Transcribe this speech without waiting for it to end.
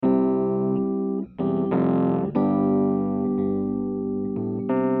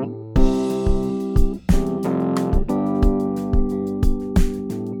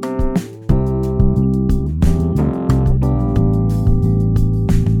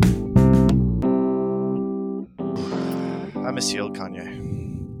I miss the old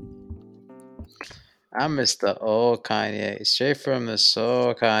Kanye. I miss the old Kanye, straight from the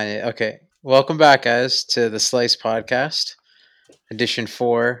soul Kanye. Okay, welcome back, guys, to the Slice Podcast, edition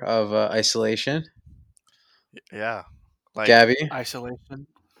 4 of Isolation. Yeah, like Gabby, Isolation.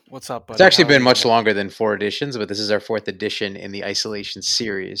 What's up, buddy? it's actually How are been you, much man? longer than 4 editions, but this is our 4th edition in the Isolation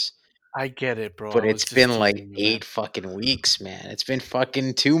series. I get it, bro. But I was it's just been like teasing you, 8 man. fucking weeks, man. It's been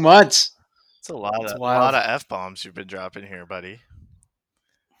fucking 2 months. it's a lot It's of wild. F bombs you've been dropping here, buddy.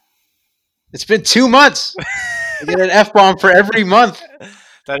 It's been 2 months. I get an F bomb for every month.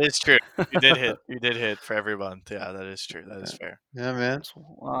 That is true. You did hit. You did hit for every month. Yeah, that is true. That is fair. Yeah, man. It's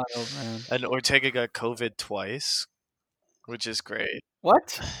wild, man. And Ortega got COVID twice, which is great.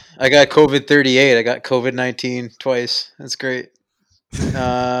 What? I got COVID 38. I got COVID 19 twice. That's great.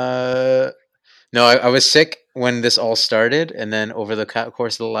 No, I was sick when this all started, and then over the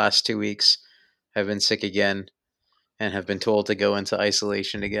course of the last 2 weeks, I've been sick again, and have been told to go into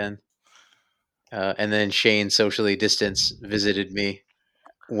isolation again. And then Shane socially distance visited me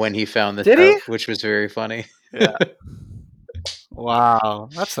when he found this Did he? out, which was very funny. Yeah. Wow,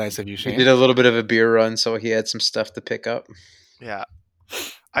 that's nice of you, He Shane. did a little bit of a beer run, so he had some stuff to pick up. Yeah.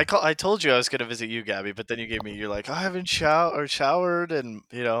 I told you I was gonna visit you, Gabby, but then you're like, I haven't showered, and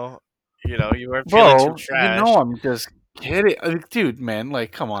you weren't feeling Bro, too trash. I'm just kidding. Dude, man,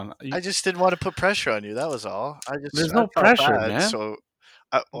 like, come on. I just didn't want to put pressure on you. That was all. There's I no felt pressure, bad, man. So,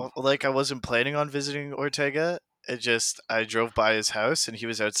 I wasn't planning on visiting Ortega. I drove by his house and he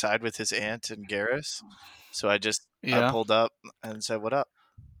was outside with his aunt and Garrus. So I pulled up and said, "What up?"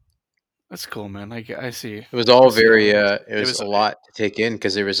 That's cool, man. I see. It was all I see very. how It was a lot to take in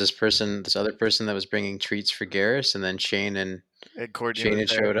because there was this other person that was bringing treats for Garrus, and then Shane and Courtney Shane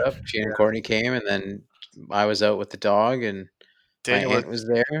was had there. showed up. Shane and Courtney came, and then I was out with the dog, and Daniel my aunt was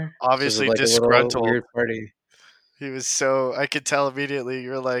there. obviously so it was like a little disgruntled. weird party. He was so I could tell immediately.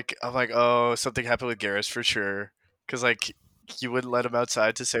 I'm like, oh, something happened with Garrus for sure, because like you wouldn't let him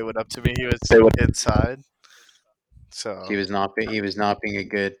outside to say what up to me. He was inside. So He was not being a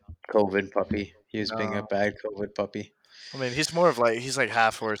good COVID puppy. He was being a No. bad COVID puppy. I mean, he's more of he's like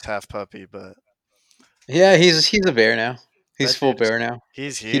half horse, half puppy, but Yeah, he's a bear now. He's That full dude is- bear now.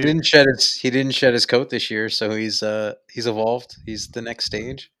 he's He huge. didn't shed his coat this year, so he's evolved. He's the next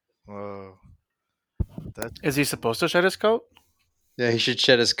stage. Whoa. Is he supposed to shed his coat? Yeah, he should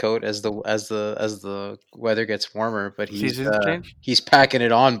shed his coat as the weather gets warmer, but Seasons change? he's packing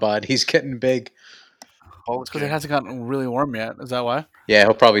it on, bud. He's getting big. It's because it hasn't gotten really warm yet. Is that why? Yeah,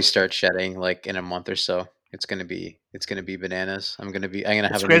 he'll probably start shedding like in a month or so. It's gonna be bananas. I'm gonna It's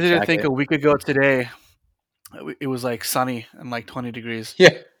have a new crazy to jacket. think a week ago today, it was like sunny and like 20 degrees.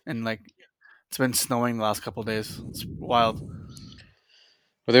 Yeah, And like it's been snowing the last couple of days. It's wild.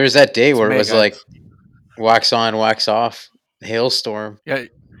 well, there was that day It's where May, it was guys. like wax on, wax off, hailstorm, Yeah,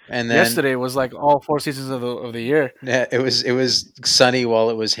 and then yesterday was like all 4 seasons of the year. yeah, it was sunny while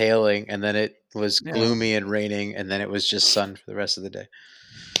it was hailing, and then it was Yeah. gloomy and raining, and then it was just sun for the rest of the day.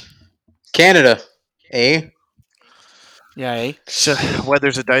 Canada, eh? Yeah, eh? So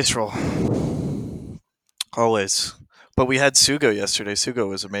weather's a dice roll. Always. But we had Sugo yesterday. Sugo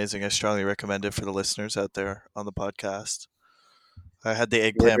was amazing. I strongly recommend it for the listeners out there on the podcast. I had the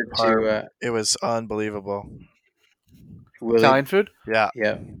eggplant Delivered parm. to It was unbelievable. Willie. Italian food? Yeah.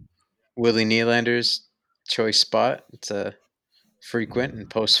 Yeah, Willie Nylander's choice spot. It's a frequent and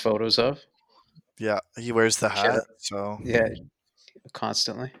post photos of. Yeah. He wears the Shout hat. out. So Yeah,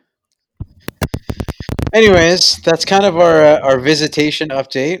 constantly. Anyways, that's kind of our visitation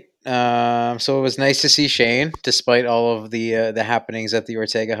update. So it was nice to see Shane, despite all of the happenings at the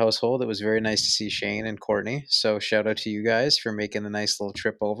Ortega household. It was very nice to see Shane and Courtney. So shout out to you guys for making the nice little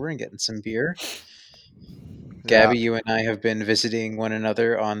trip over and getting some beer. Gabby, you and I have been visiting one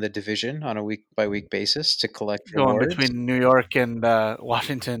another on the division on a week by week basis to collect Going rewards. between New York and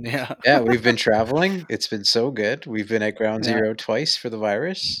Washington, yeah. Yeah, we've been traveling. It's been so good. We've been at Ground Yeah. Zero twice for the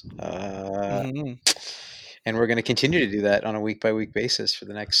virus. Mhm. And we're going to continue to do that on a week by week basis for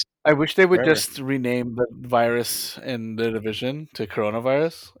the next. I wish they would Forever. just rename the virus in the division to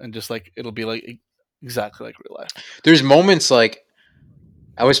coronavirus and just like it'll be like exactly like real life. There's moments like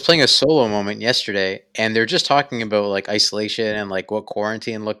I was playing a solo moment yesterday, and they're just talking about like isolation and like what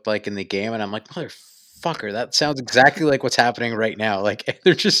quarantine looked like in the game, and I'm like, motherfucker, that sounds exactly like what's happening right now. Like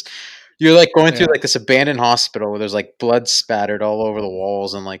they're just you're like going through Yeah. like this abandoned hospital where there's like blood spattered all over the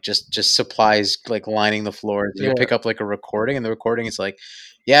walls and like just supplies like lining the floors. You Yeah. pick up like a recording, and the recording is like,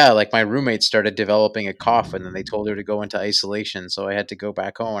 yeah, like my roommate started developing a cough, and then they told her to go into isolation, so I had to go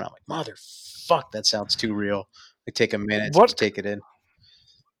back home, and I'm like, motherfuck, that sounds too real. Like take a minute What- to take it in.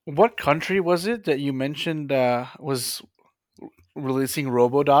 What country was it that you mentioned was releasing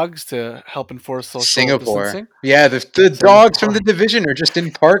robo dogs to help enforce social Singapore. distancing. Yeah, the dogs from the division are just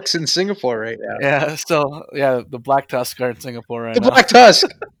in parks in Singapore right now. Yeah, so the Black Tusk are in Singapore right The now. Black Tusk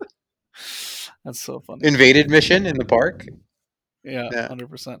That's so funny. invaded mission in the park. Yeah, Yeah.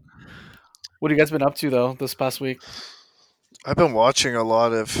 100%. What have you guys been up to though this past week? I've been watching a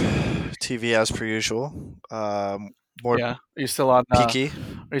lot of TV as per usual. More Yeah, are you still on? Peaky.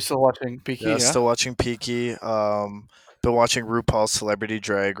 Are you still watching Peaky? Yeah, Yeah. still watching Peaky. Been watching RuPaul's Celebrity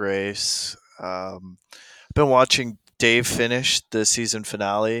Drag Race. Been watching Dave finish the season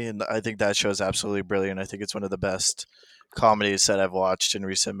finale, and I think that show is absolutely brilliant. I think it's one of the best comedies that I've watched in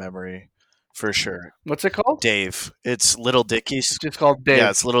recent memory, for sure. What's it called? Dave. It's Little Dicky's. It's just called Dave. Yeah,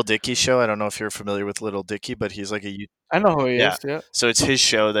 it's Little Dicky show. I don't know if you're familiar with Little Dicky, but he's like a I know who he yeah. is. Yeah. So it's his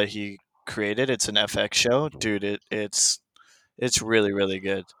show that he created. It's an FX show, dude. It's really really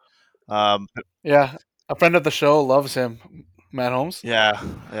good. Um, Yeah, a friend of the show loves him, Matt Holmes. yeah,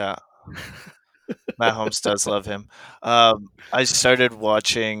 yeah. Matt Holmes does love him. I started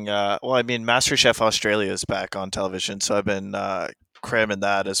watching. Well, I mean, MasterChef Australia is back on television, so I've been cramming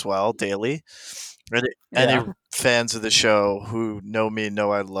that as well daily. Any Yeah. fans of the show who know me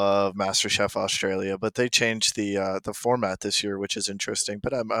know I love MasterChef Australia, but they changed the format this year, which is interesting.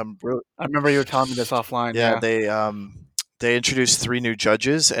 But I'm really I remember you were telling me this offline. yeah, Yeah. they introduced 3 new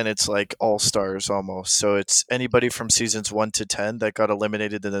judges, and it's like all stars almost. So it's anybody from seasons 1 to 10 that got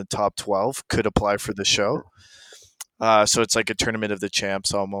eliminated in the top 12 could apply for the show. So it's like a tournament of the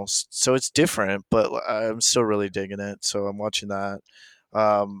champs almost. So it's different, but I'm still really digging it. So I'm watching that.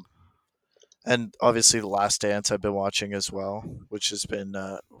 And obviously The Last Dance I've been watching as well, which has been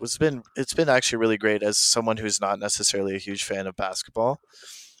it's been actually really great as someone who's not necessarily a huge fan of basketball.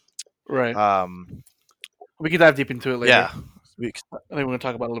 Right. Um, We can dive deep into it later. yeah, we I think we're gonna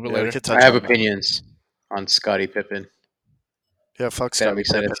talk about it a little bit yeah, we later. could touch I have on that. opinions on Scottie Pippen Yeah, fuck that I'm Scottie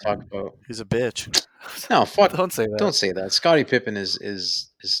excited to Pippen. talk about. He's a bitch. No, fuck. Don't say that. Don't say that. Scottie Pippen is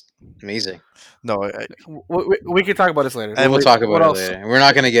amazing. No, We can talk about this later. And We'll talk about what it else? later. We're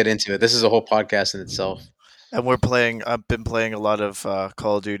not going to get into it. This is a whole podcast in itself. and we're playing. I've been playing a lot of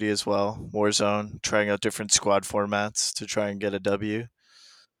Call of Duty as well, Warzone, trying out different squad formats to try and get a W.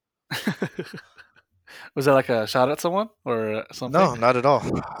 Was that like a shot at someone or something? No, not at all.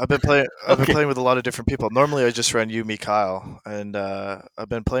 I've been playing. I've been Okay. playing with a lot of different people. Normally, I just run you, me, Kyle, and I've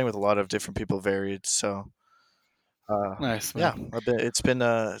been playing with a lot of different people, varied. So, Nice, yeah, man. it's been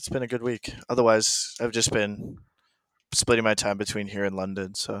a good week. Otherwise, I've just been splitting my time between here and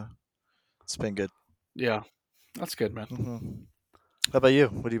London, so it's been good. Yeah, that's good, man. hmm How about you?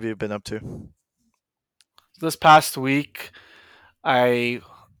 What have you been up to? This past week,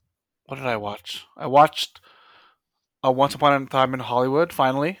 what did I watch? I watched Once Upon a Time in Hollywood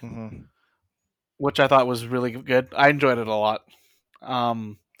finally, hmm which I thought was really good. I enjoyed it a lot.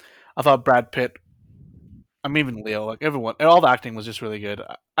 Um, I thought Brad Pitt, even Leo, like everyone, all the acting was just really good.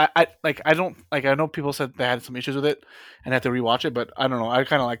 I don't like. I know people said they had some issues with it and had to rewatch it, but I don't know. I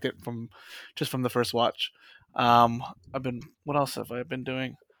kind of liked it from the first watch. What else have I been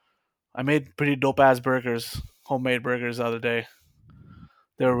doing? I made pretty dope ass burgers, homemade burgers the other day.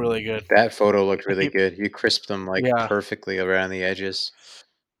 They were really good. That photo looked I really keep, good. You crisped them like yeah, perfectly around the edges.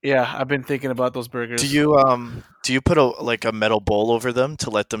 yeah. I've been thinking about those burgers. Do you put a metal bowl over them to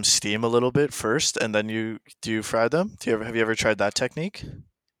let them steam a little bit first, and then you fry them? Have you ever tried that technique?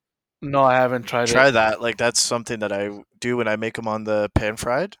 No, I haven't tried Try it. that. Like that's something that I do when I make them on the pan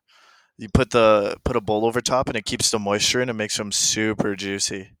fried. You put a bowl over top, and it keeps the moisture in and makes them super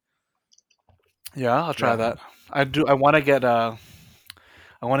juicy. Yeah, I'll try Yeah. that. I do. I want to get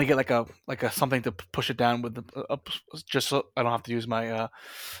like a something to push it down with just so I don't have to use my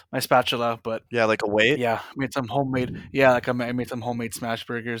spatula. But Yeah, like a weight. yeah, I made some homemade. Yeah, like I made some homemade smash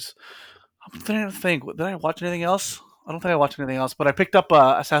burgers. I'm trying to think. Did I watch anything else? I don't think I watched anything else. But I picked up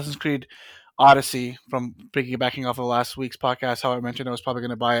Assassin's Creed Odyssey from piggybacking off of last week's podcast. How I mentioned I was probably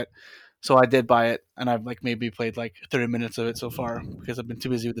going to buy it, so I did buy it, and I've like maybe played like 30 minutes of it so far because I've been too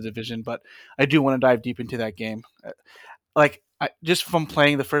busy with the division. But I do want to dive deep into that game. Just from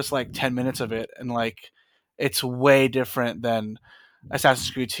playing the first like 10 minutes of it, and like it's way different than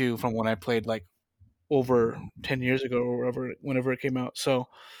Assassin's Creed 2 from when I played like over 10 years ago or whenever it came out. So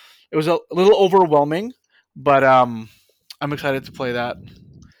it was a little overwhelming, but I'm excited to play that.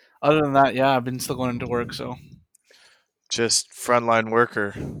 Other than that, yeah, I've been still going into work, so Just frontline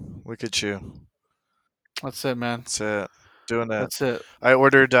worker. Look at you. that's it, man. That's it. Doing it. That's it. I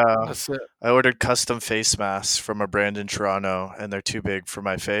ordered That's it. I ordered custom face masks from a brand in Toronto, and they're too big for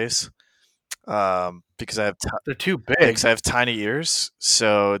my face. because I have They're too yeah, big. because I have tiny ears,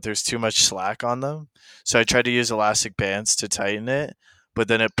 so there's too much slack on them. So I tried to use elastic bands to tighten it, but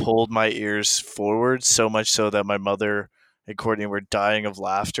then it pulled my ears forward so much so that my mother and Courtney were dying of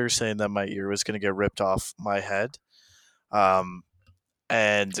laughter, saying that my ear was going to get ripped off my head. Um,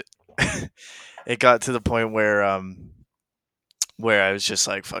 and it got to the point where I was just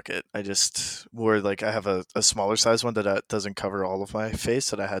like, fuck it. I just wore like I have a smaller size one that doesn't cover all of my face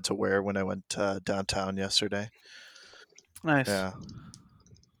that I had to wear when I went downtown yesterday. Nice. Yeah.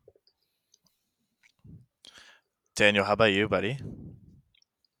 Daniel, how about you, buddy?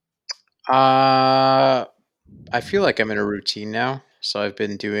 Uh, I feel like I'm in a routine now. So I've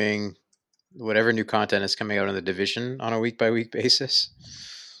been doing whatever new content is coming out in the division on a week by week basis.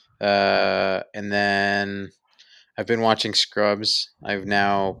 And then I've been watching Scrubs. I've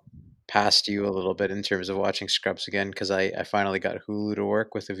now passed you a little bit in terms of watching Scrubs again because I finally got Hulu to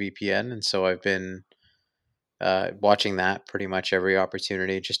work with a VPN. And so I've been watching that pretty much every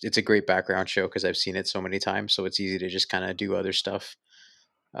opportunity. Just it's a great background show because I've seen it so many times. So it's easy to just kind of do other stuff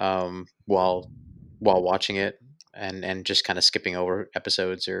um, while while watching it and just kind of skipping over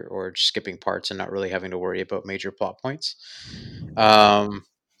episodes or just skipping parts and not really having to worry about major plot points. Um,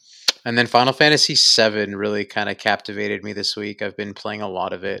 and then Final Fantasy VII really kind of captivated me this week. I've been playing a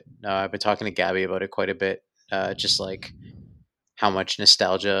lot of it. I've been talking to Gabby about it quite a bit. Just like how much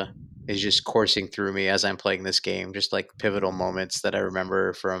nostalgia is just coursing through me as I'm playing this game. Just like pivotal moments that I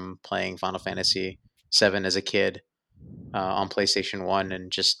remember from playing Final Fantasy VII as a kid on PlayStation One,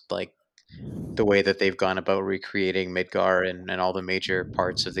 and just like the way that they've gone about recreating Midgar and all the major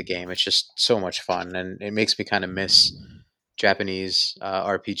parts of the game. It's just so much fun, and it makes me kind of miss Japanese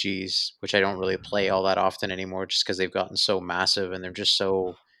RPGs, which I don't really play all that often anymore, just because they've gotten so massive and they're just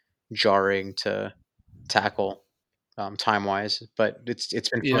so jarring to tackle time wise. But it's been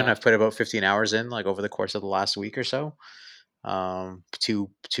fun. Yeah. I've put about 15 hours in, like over the course of the last week or so, two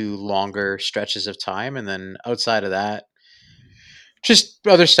longer stretches of time, and then outside of that, just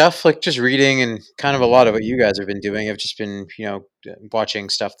other stuff like just reading and kind of a lot of what you guys have been doing. I've just been, watching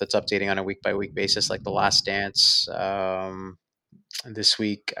stuff that's updating on a week by week basis, like The Last Dance. This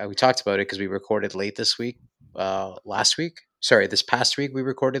week, we talked about it because we recorded late this week. Last week, sorry, this past week we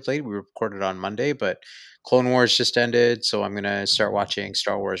recorded late. We recorded on Monday, but Clone Wars just ended, so I'm gonna start watching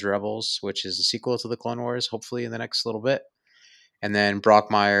Star Wars Rebels, which is a sequel to the Clone Wars, hopefully in the next little bit. And then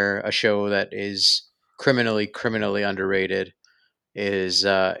Brockmire, a show that is criminally underrated, is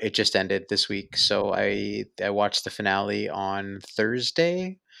it just ended this week. So I watched the finale on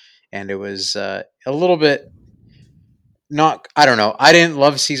Thursday, and it was a little bit not. I don't know. I didn't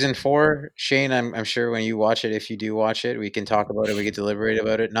love season four. Shane, I'm sure when you watch it, if you do watch it, we can talk about it. We can deliberate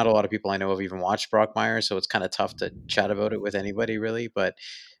about it. Not a lot of people I know have even watched Brockmire, so it's kind of tough to chat about it with anybody really. But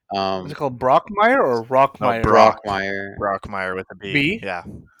Is it um, called Brockmire or No, Rockmire? Brockmire. Brockmire with a B. B. Yeah.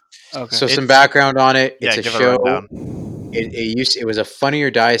 Okay. So some It's background on it. It's yeah, a give a show. rundown. It was a Funny or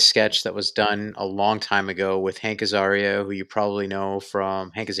Die sketch that was done a long time ago with Hank Azaria, who you probably know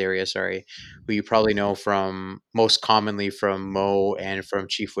from Hank Azaria, sorry, who you probably know from most commonly from Mo and from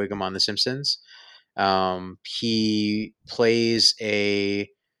Chief Wiggum on The Simpsons. He plays a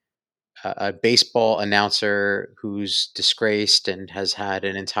baseball announcer who's disgraced and has had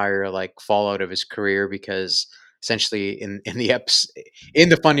an entire like fallout of his career because essentially in the in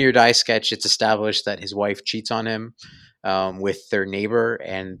the Funny or Die sketch, it's established that his wife cheats on him with their neighbor,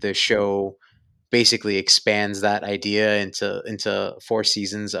 and the show basically expands that idea into 4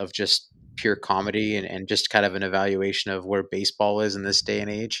 seasons of just pure comedy and just kind of an evaluation of where baseball is in this day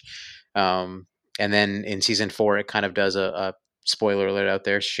and age. Um, and then in season four, it kind of does a spoiler alert out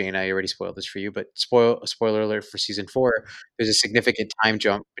there. Shane, I already spoiled this for you, but spoiler alert for season four. There's a significant time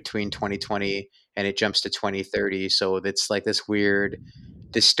jump between 2020 and it jumps to 2030. So it's like this weird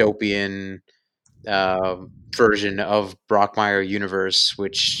dystopian version of Brockmire universe,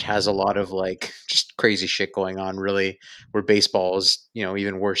 which has a lot of like just crazy shit going on, really, where baseball is,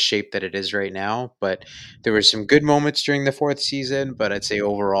 even worse shape than it is right now. But there were some good moments during the fourth season, but I'd say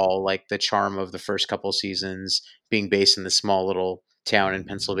overall, like the charm of the first couple seasons being based in the small little town in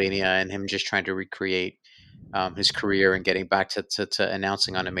Pennsylvania and him just trying to recreate his career and getting back to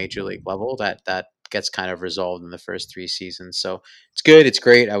announcing on a major league level, that gets kind of resolved in the first 3 seasons. So it's good. It's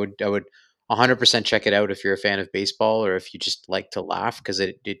great. I would 100% check it out if you're a fan of baseball or if you just like to laugh because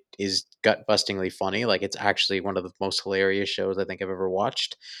it is gut bustingly funny. Like it's actually one of the most hilarious shows I think I've ever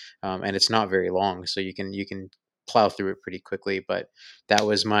watched, and it's not very long, so you can plow through it pretty quickly. But that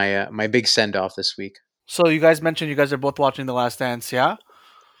was my big send off this week. So you guys mentioned you guys are both watching The Last Dance, yeah?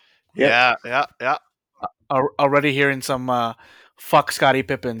 Yep. Yeah, yeah, yeah. Already hearing some fuck Scotty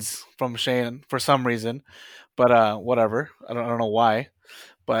Pippins from Shane for some reason, but whatever. I don't know why.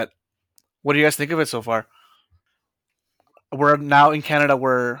 But what do you guys think of it so far? We're now in Canada.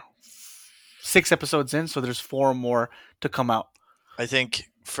 We're 6 episodes in, so there's 4 more to come out. I think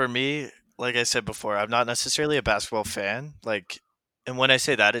for me, like I said before, I'm not necessarily a basketball fan. Like, and when I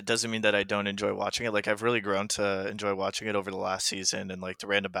say that, it doesn't mean that I don't enjoy watching it. Like, I've really grown to enjoy watching it over the last season and like the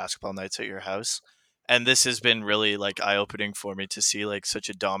random basketball nights at your house. And this has been really like eye opening for me to see like such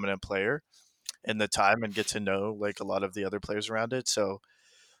a dominant player in the time and get to know like a lot of the other players around it. So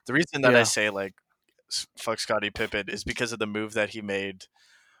the reason that I Yeah, say like fuck Scottie Pippen is because of the move that he made,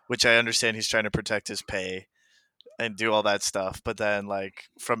 which I understand he's trying to protect his pay and do all that stuff. But then, like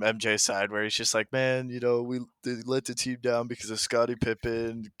from MJ's side, where he's just like, man, we they let the team down because of Scottie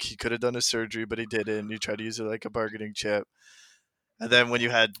Pippen. He could have done a surgery, but he didn't. He tried to use it like a bargaining chip. And then when you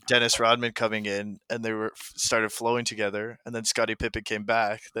had Dennis Rodman coming in and they were started flowing together, and then Scottie Pippen came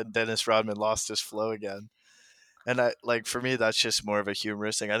back, then Dennis Rodman lost his flow again. And I like for me, that's just more of a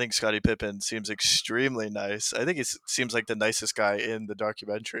humorous thing. I think Scottie Pippen seems extremely nice. I think he seems like the nicest guy in the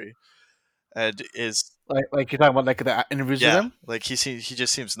documentary, and is like you're talking about like the interviews with yeah, him. like he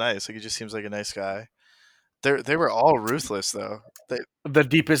just seems nice. Like he just seems like a nice guy. They were all ruthless though. They The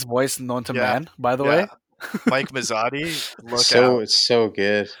deepest voice known to yeah man, by the yeah. way. Mike Mazzotti, look So out. it's so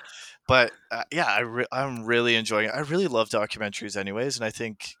good. But yeah, I'm really enjoying it. I really love documentaries, anyways, and I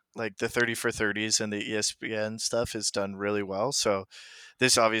think like the 30 for 30s and the ESPN stuff is done really well. So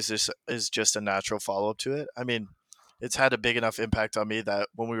this obviously is just a natural follow up to it. I mean, it's had a big enough impact on me that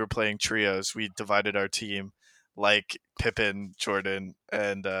when we were playing trios, we divided our team like Pippen, Jordan,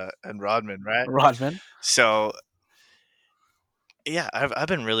 and Rodman, right? Rodman. So yeah, I've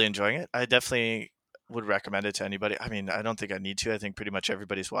been really enjoying it. I definitely would recommend it to anybody. I mean, I don't think I need to. I think pretty much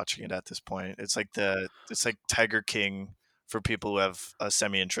everybody's watching it at this point. It's like Tiger King for people who have a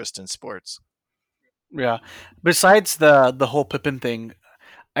semi interest in sports. Yeah. Besides the whole Pippin thing,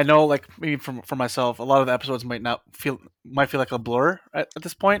 I know like maybe for myself, a lot of the episodes might feel like a blur at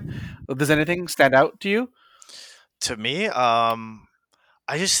this point. Does anything stand out to you? To me, I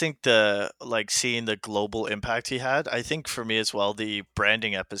just think the like seeing the global impact he had. I think for me as well, the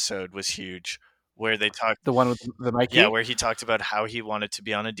branding episode was huge, where they talked, The one with the yeah, Nike, where he talked about how he wanted to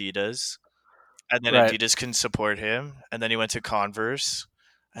be on Adidas, and then right? Adidas couldn't support him, and then he went to Converse,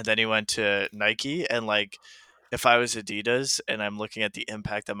 and then he went to Nike, and like if I was Adidas and I'm looking at the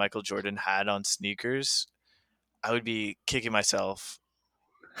impact that Michael Jordan had on sneakers, I would be kicking myself.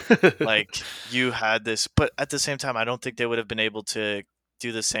 Like you had this, but at the same time, I don't think they would have been able to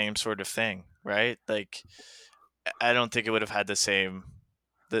do the same sort of thing, right? Like I don't think it would have had the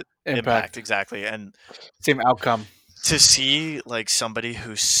impact Impact, exactly. And same outcome. to see like somebody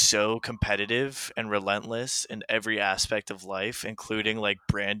who's so competitive and relentless in every aspect of life, including like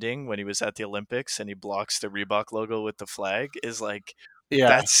branding when he was at the Olympics and he blocks the Reebok logo with the flag, is like Yeah,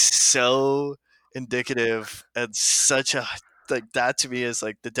 that's so indicative and such a like that to me is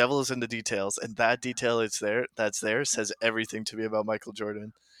like the devil is in the details, and that detail that's there says everything to me about Michael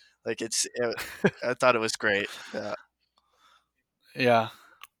Jordan. Like I thought it was great. Yeah. yeah.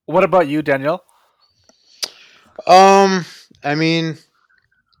 What about you, Daniel? Um, I mean,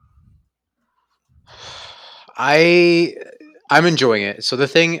 I I'm enjoying it. So I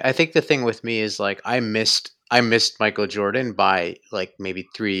think the thing with me is like I missed Michael Jordan by like maybe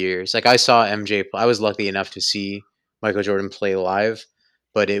 3 years. Like I saw MJ. I was lucky enough to see Michael Jordan play live,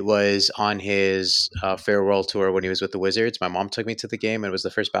 but it was on his farewell tour when he was with the Wizards. My mom took me to the game, and it was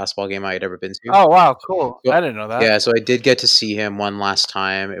the first basketball game I had ever been to. Oh wow, cool. So, I didn't know that. yeah, so I did get to see him one last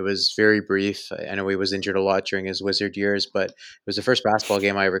time. It was very brief. I know he was injured a lot during his Wizard years, but it was the first basketball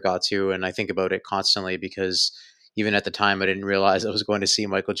game I ever got to, and I think about it constantly because even at the time I didn't realize I was going to see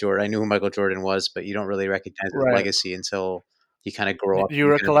Michael Jordan. I knew who Michael Jordan was, but you don't really recognize his Right. legacy until you kind of grow Do up and you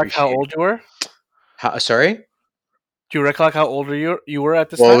you can recollect how appreciate. old you were? Sorry? Do you recollect how old you were at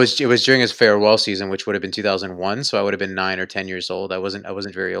this Well, time? it was during his farewell season, which would have been 2001, so I would have been 9 or 10 years old. I wasn't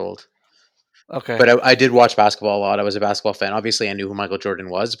very old. Okay. But I did watch basketball a lot. I was a basketball fan. Obviously, I knew who Michael Jordan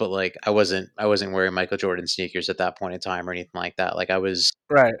was, but like I wasn't wearing Michael Jordan sneakers at that point in time or anything like that. Like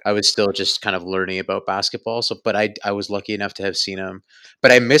Right. I was still just kind of learning about basketball. So, but I was lucky enough to have seen him.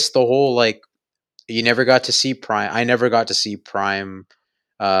 But I missed the whole like you never got to see prime. I never got to see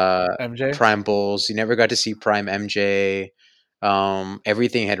uh, MJ. prime Bulls. You never got to see prime MJ.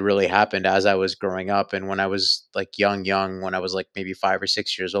 Everything had really happened as I was growing up, and when I was like young, when I was like maybe 5 or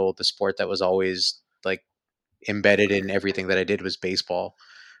 6 years old, the sport that was always like embedded in everything that I did was baseball.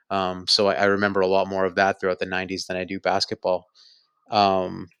 So I remember a lot more of that throughout the '90s than I do basketball.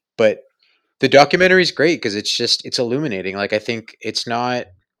 But The documentary is great because it's illuminating. Like I think it's not,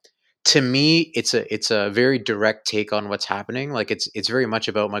 to me it's a very direct take on what's happening. Like it's very much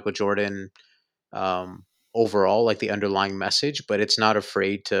about Michael Jordan, um, overall, like the underlying message, but it's not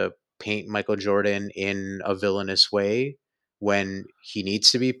afraid to paint Michael Jordan in a villainous way when he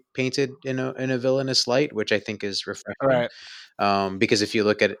needs to be painted in a villainous light, which I think is refreshing. Right. Because if you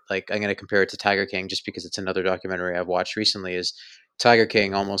look at, like, I'm going to compare it to Tiger King just because it's another documentary I've watched recently. Is Tiger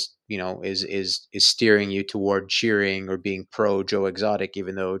King almost, is steering you toward cheering or being pro Joe Exotic,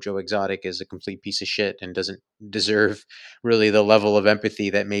 even though Joe Exotic is a complete piece of shit and doesn't deserve really the level of empathy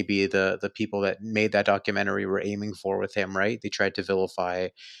that maybe the people that made that documentary were aiming for with him. Right? They tried to vilify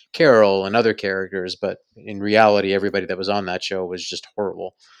Carol and other characters, but in reality, everybody that was on that show was just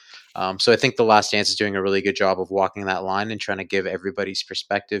horrible. So I think The Last Dance is doing a really good job of walking that line and trying to give everybody's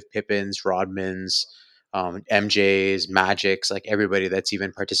perspective. Pippen's, Rodman's, MJ's, Magic's, like everybody that's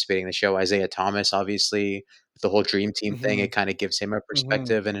even participating in the show. Isaiah Thomas, obviously, with the whole Dream Team thing, Hmm. it kind of gives him a Hmm.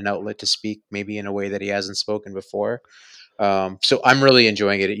 perspective and an outlet to speak, maybe in a way that he hasn't spoken before. So I'm really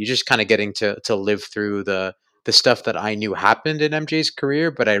enjoying it. You're just kind of getting to live through the stuff that I knew happened in MJ's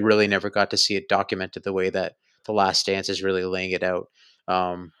career, but I really never got to see it documented the way that The Last Dance is really laying it out.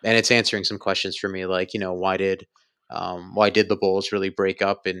 And it's answering some questions for me, like, why did the Bulls really break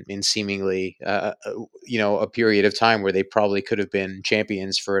up in seemingly a period of time where they probably could have been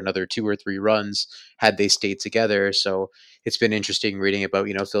champions for another 2 or 3 runs had they stayed together. So it's been interesting reading about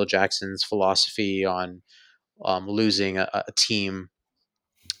Phil Jackson's philosophy on losing a team,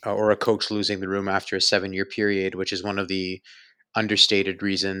 or a coach losing the room after a 7-year period, which is one of the understated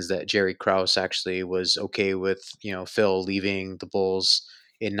reasons that Jerry Krause actually was okay with Phil leaving the Bulls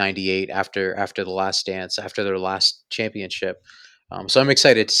in '98 after the Last Dance, after their last championship. So I'm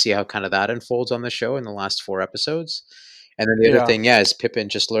excited to see how kind of that unfolds on the show in the last 4 episodes. And then the other Yeah, thing, yeah, is Pippen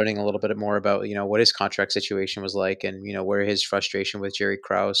just learning a little bit more about what his contract situation was like, and where his frustration with Jerry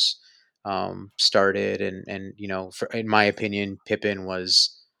Krause started, and in my opinion, Pippen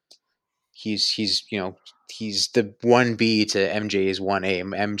was he's the 1B to MJ's 1A.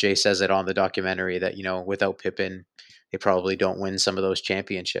 MJ says it on the documentary that without Pippen, they probably don't win some of those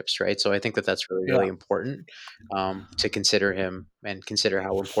championships, right? So I think that that's really, yeah, really important, to consider him and consider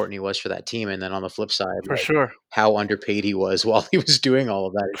how important he was for that team. And then on the flip side, for like, sure. how underpaid he was while he was doing all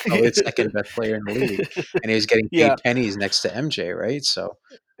of that. He's probably the second best player in the league, and he was getting paid Yeah, pennies next to MJ, right? So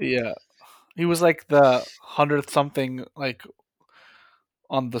yeah. He was like the 100th something, like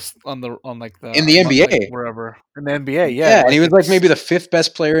on like in the the like NBA, wherever in the NBA. yeah, Yeah, and he like was like it's maybe the fifth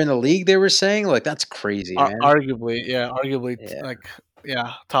best player in the league. They were saying, like, that's crazy, man. arguably, yeah, arguably, Yeah. like,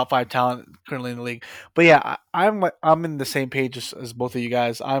 yeah, top five talent currently in the league. But yeah, I'm in the same page as both of you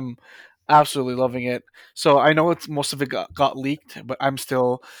guys. I'm absolutely loving it. So I know it's most of it got leaked, but I'm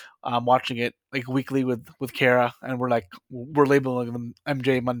still watching it like weekly with Kara, and we're labeling them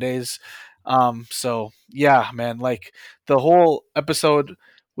MJ Mondays. So yeah, man, like the whole episode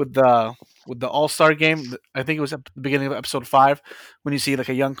with the All Star game. I think it was at the beginning of episode 5 when you see like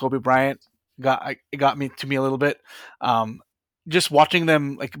a young Kobe Bryant. It got me to me a little bit. Um, just watching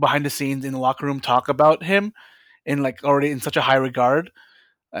them like behind the scenes in the locker room talk about him in like already in such a high regard,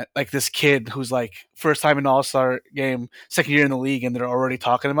 like this kid who's like first time in All Star game, second year in the league, and they're already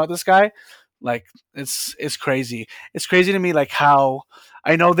talking about this guy. Like it's crazy. It's crazy to me like how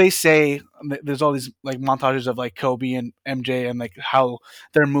I know they say there's all these like montages of like Kobe and MJ and like how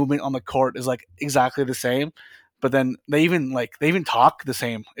their movement on the court is like exactly the same, but then they even talk the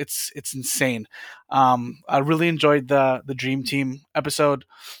same. It's insane. I really enjoyed the Dream Team episode.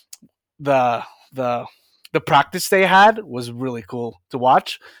 The the the practice they had was really cool to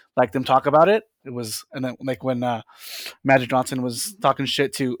watch. Like them talk about it. It was, and then like when Magic Johnson was talking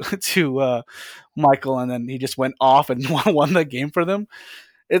shit to to Michael, and then he just went off and won the game for them.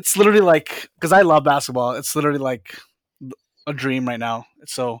 It's literally like because I love basketball. It's literally like a dream right now.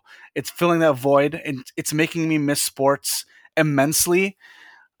 So it's filling that void, and it's making me miss sports immensely.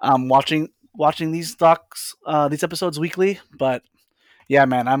 Watching these episodes weekly, but yeah,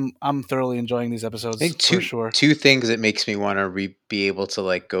 man, I'm thoroughly enjoying these I episodes think for two sure. two things that makes me want to be able to,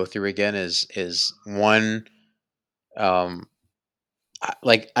 like, go through again is one, um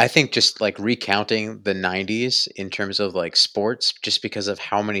like, I think just like recounting the '90s in terms of like sports, just because of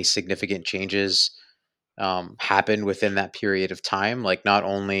how many significant changes happened within that period of time. Like, not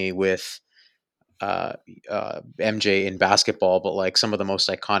only with uh, MJ in basketball, but like some of the most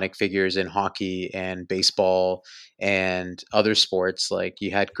iconic figures in hockey and baseball and other sports. Like,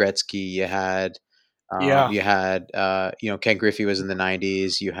 you had Gretzky, Yeah, Ken Griffey was in the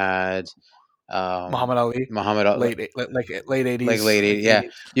 '90s. You had um, Muhammad Ali, Muhammad Ali, late like eighties, late like 80s. Yeah,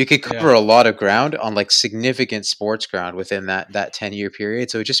 eighties. you could Yeah. cover a lot of ground on like significant sports ground within that 10-year period.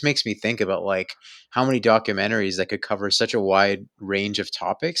 So it just makes me think about like how many documentaries that could cover such a wide range of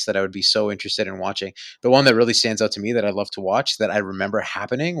topics that I would be so interested in watching. The one that really stands out to me that I'd love to watch that I remember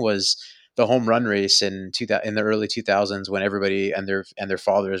happening was the home run race in the early 2000s when everybody and their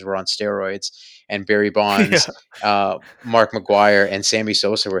fathers were on steroids, and Barry Yeah. Bonds, Mark McGuire, and Sammy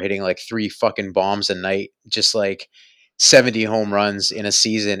Sosa were hitting like three fucking bombs a night, just like 70 home runs in a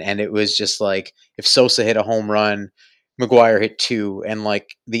season. And it was just like if Sosa hit a home run, McGuire hit two, and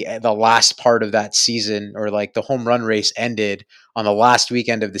like the last part of that season, or like the home run race ended on the last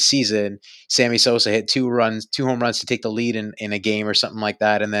weekend of the season. Sammy Sosa hit two home runs to take the lead in a game or something like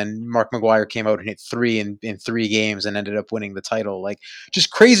that, and then Mark McGuire came out and hit three in 3 games and ended up winning the title. Like just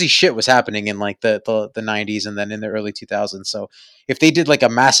crazy shit was happening in like the 90s and then in the early 2000s. So if they did like a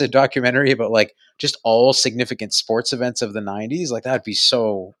massive documentary about like just all significant sports events of the 90s, like that'd be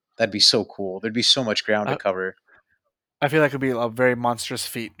so cool. There'd be so much ground to I, cover. I feel like it'd be a very monstrous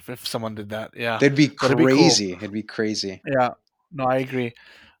feat if someone did that. Yeah, That'd be but it'd be cool. crazy. It'd be crazy. Yeah, no, I agree.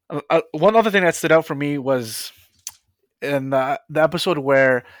 One other thing that stood out for me was in the episode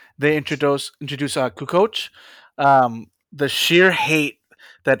where they introduce Kukoc, the sheer hate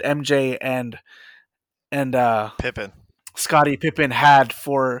that MJ and Pippin. Scottie Pippen had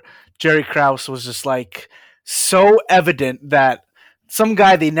for Jerry Krause was just like so evident that some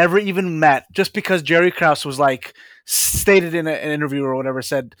guy they never even met, just because Jerry Krause was like stated in an interview or whatever,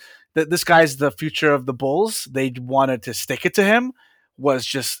 said that this guy's the future of the Bulls. They wanted to stick it to him, was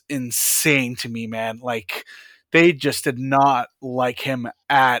just insane to me, man. Like they just did not like him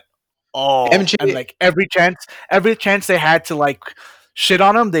at all, and MJ like every chance they had to like shit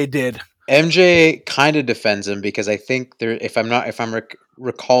on him, they did. MJ kind of defends him because I think there, if I'm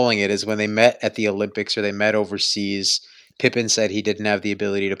recalling it, is when they met at the Olympics or they met overseas. Pippen said he didn't have the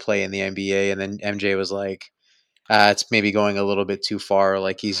ability to play in the NBA, and then MJ was like, it's maybe going a little bit too far.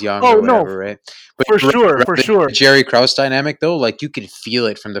 Like he's young Oh or no, whatever, right? But for you're right, sure, right, for the sure. Jerry Krause dynamic, though, like you could feel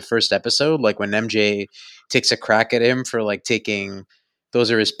it from the first episode. Like when MJ takes a crack at him for like taking those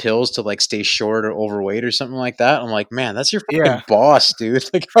are his pills to like stay short or overweight or something like that. I'm like, man, that's your fucking Yeah, boss, dude.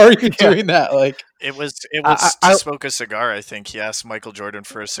 Like, how are you yeah. doing that? Like, It was to I smoke a cigar. I think he asked Michael Jordan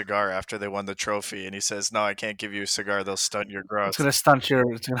for a cigar after they won the trophy, and he says, "No, I can't give you a cigar. They'll stunt your it's growth." gonna stunt your,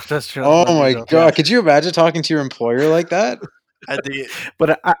 it's gonna oh stunt your my growth. Yeah, god, could you imagine talking to your employer like that? And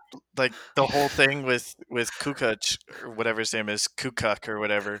but like the whole thing with Kukoc or whatever his name is, Kukuk or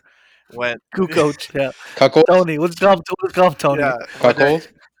whatever, went. Kukoc, yeah, Cuckold, Tony. Let's call him Tony. Yeah, when they cuckold.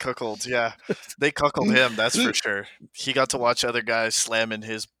 cuckolded, yeah, they cuckolded him. That's for sure. He got to watch other guys slamming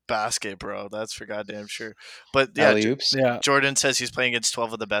his basket, bro. That's for goddamn sure. But yeah, Alley oops. Yeah, Jordan says he's playing against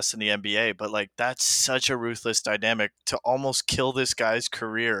 12 of the best in the NBA. But like, that's such a ruthless dynamic to almost kill this guy's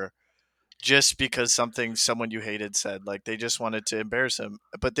career just because someone you hated said. Like, they just wanted to embarrass him.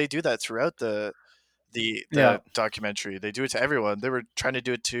 But they do that throughout yeah. the documentary. They do it to everyone. They were trying to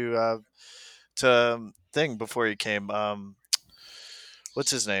do it to Thing before he came.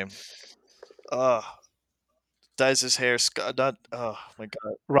 What's his name? Uh dyes his hair. Not. Oh my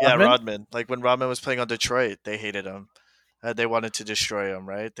god. Yeah, Rodman. Rodman. Like when Rodman was playing on Detroit, they hated him. They wanted to destroy him,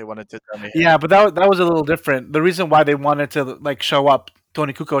 right? They wanted to dummy him. Yeah, but that was a little different. The reason why they wanted to like show up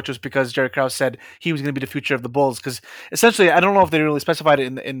Tony Kukoc was because Jerry Krause said he was going to be the future of the Bulls. Because essentially, I don't know if they really specified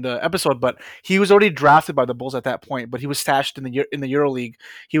it in the episode, but he was already drafted by the Bulls at that point. But he was stashed in the EuroLeague.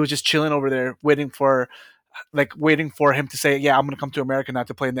 He was just chilling over there, waiting for him to say, "Yeah, I'm going to come to America now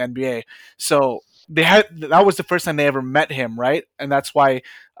to play in the NBA." So that was the first time they ever met him, right? And that's why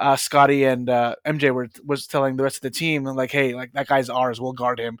Scotty and MJ was telling the rest of the team, like, "Hey, like that guy's ours. We'll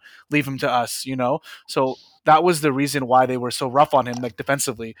guard him. Leave him to us." So that was the reason why they were so rough on him, like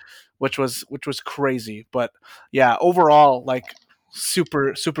defensively, which was crazy. But yeah, overall, like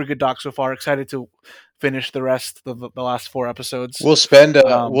super super good doc so far. Excited to finish the rest of the last 4 episodes. We'll spend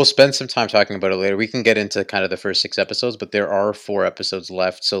some time talking about it later. We can get into kind of the first 6 episodes, but there are 4 episodes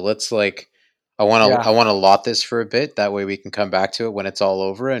left. So let's like Yeah, I want to lot this for a bit. That way we can come back to it when it's all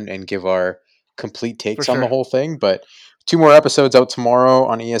over and give our complete for takes on the sure. whole thing. But 2 more episodes out tomorrow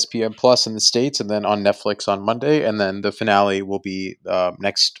on ESPN Plus in the States, and then on Netflix on Monday, and then the finale will be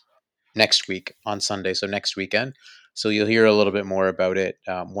next week on Sunday, so next weekend. So you'll hear a little bit more about it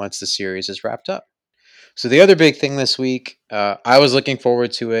once the series is wrapped up. So the other big thing this week, I was looking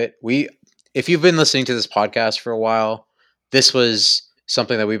forward to it. If you've been listening to this podcast for a while, this was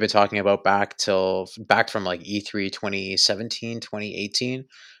something that we've been talking about back from like E3 2017, 2018.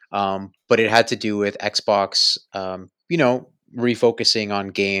 But it had to do with Xbox, refocusing on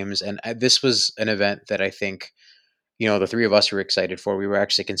games. And this was an event that I think, the three of us were excited for. We were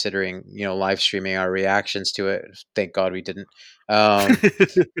actually considering, live streaming our reactions to it. Thank God we didn't.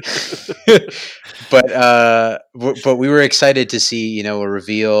 But we were excited to see, a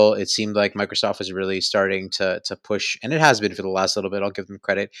reveal. It seemed like Microsoft was really starting to push, and it has been for the last little bit. I'll give them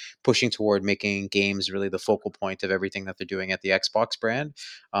credit, pushing toward making games really the focal point of everything that they're doing at the Xbox brand.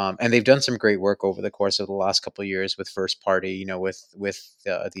 And they've done some great work over the course of the last couple of years with first party, with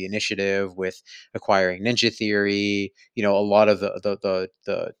the initiative, with acquiring Ninja Theory. A lot of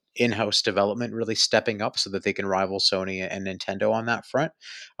the in-house development really stepping up so that they can rival Sony and Nintendo on that front.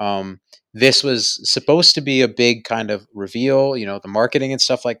 This was supposed to be a big kind of reveal. The marketing and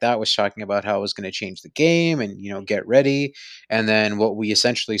stuff like that was talking about how it was going to change the game and, get ready. And then what we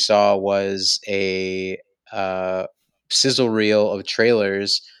essentially saw was a sizzle reel of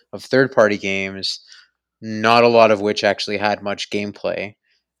trailers of third-party games, not a lot of which actually had much gameplay,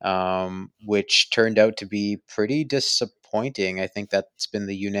 which turned out to be pretty disappointing. I think that's been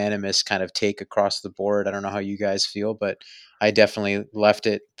the unanimous kind of take across the board. I don't know how you guys feel, but I definitely left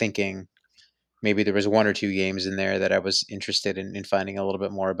it thinking maybe there was one or two games in there that I was interested in finding a little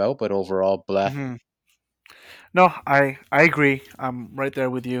bit more about, but overall, bleh. Mhm. No, I agree. I'm right there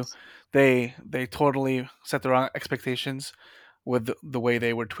with you. They totally set the wrong expectations with the way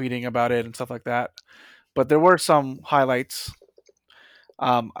they were tweeting about it and stuff like that. But there were some highlights.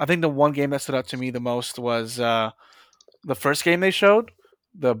 I think the one game that stood out to me the most was the first game they showed,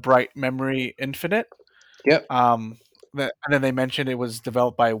 the Bright Memory Infinite. Yep. And then they mentioned it was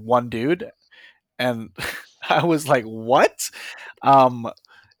developed by one dude, and I was like, "What?" Um,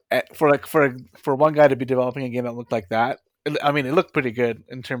 for one guy to be developing a game that looked like that, I mean, it looked pretty good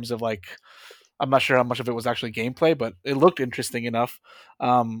in terms of like, I'm not sure how much of it was actually gameplay, but it looked interesting enough.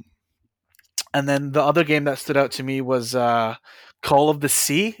 Um, and then the other game that stood out to me was Call of the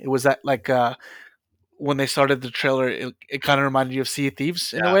Sea. It was that like when they started the trailer, it kind of reminded you of Sea of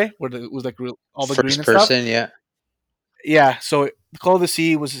Thieves in a Yeah. way, where it was like all the green First and stuff. person, yeah. Yeah, so Call of the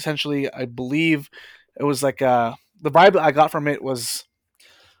Sea was essentially, I believe, it was like the vibe I got from it was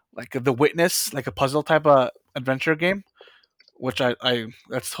like The Witness, like a puzzle type of adventure game, which I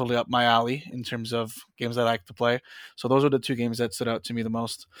that's totally up my alley in terms of games I like to play. So those are the two games that stood out to me the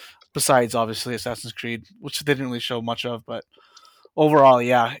most, besides obviously Assassin's Creed, which they didn't really show much of, but overall,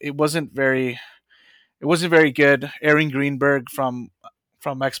 yeah, it wasn't very good. Aaron Greenberg from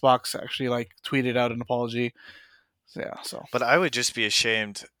Xbox actually like tweeted out an apology. So, yeah, so But I would just be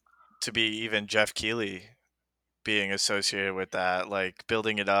ashamed to be even Jeff Keighley being associated with that, like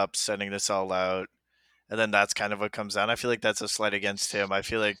building it up, sending this all out, and then that's kind of what comes down. I feel like that's a slight against him. I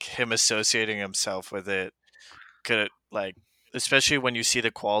feel like him associating himself with it could, like, especially when you see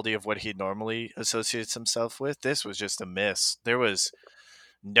the quality of what he normally associates himself with. This was just a miss. There was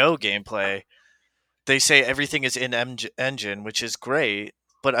no gameplay. They say everything is in engine, which is great,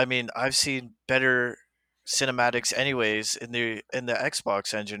 but I mean, I've seen better cinematics anyways in the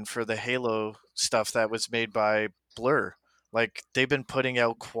Xbox engine for the Halo stuff that was made by Blur. Like, they've been putting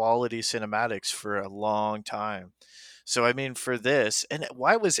out quality cinematics for a long time. So I mean, for this, and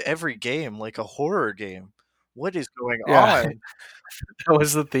why was every game like a horror game? What is going yeah, on? that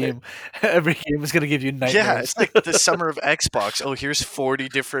was the theme. Every game is gonna give you Yeah, nightmares. it's like the summer of Xbox. Oh, here's 40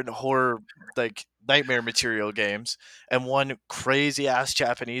 different horror, like, nightmare material games, and one crazy ass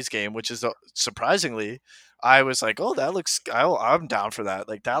Japanese game, which is surprisingly, I was like, oh, that looks. I'm down for that.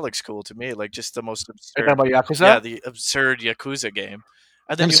 Like, that looks cool to me. Like, just the most Are you talking absurd. about Yeah, Yakuza? the absurd Yakuza game,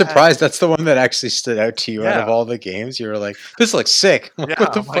 and then I'm you had, surprised that's the one that actually stood out to you out of yeah, all the games. You were like, this looks sick. yeah.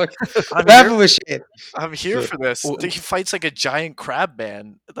 What the I'm like, fuck? I'm What here. happened with shit? I'm here for this. W- He fights like a giant crab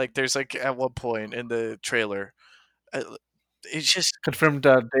man. Like, there's like at one point in the trailer, uh, it's just. Confirmed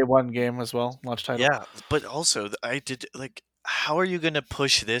day one game as well, launch title. Yeah, but also I did, like, how are you going to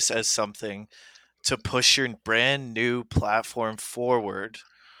push this as something to push your brand new platform forward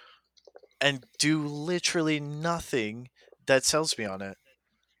and do literally nothing that sells me on it?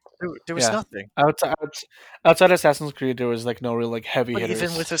 There was Yeah, nothing. outside Assassin's Creed, there was like no real like heavy But even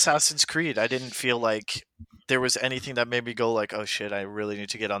hitters. with Assassin's Creed, I didn't feel like there was anything that made me go like, "Oh shit, I really need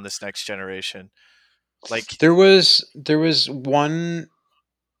to get on this next generation." Like, There was one.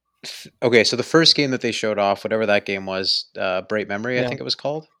 Okay, so the first game that they showed off, whatever that game was, Bright Memory, I Yeah, think it was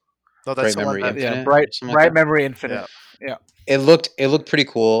called, no, that's Bright the one Memory that. yeah, Infinite, bright or something like bright that. memory infinite. Yeah, Yeah, It looked pretty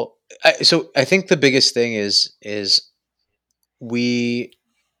cool. So I think the biggest thing is we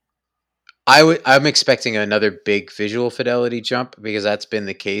I'm expecting another big visual fidelity jump because that's been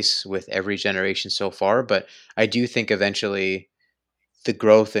the case with every generation so far. But I do think eventually the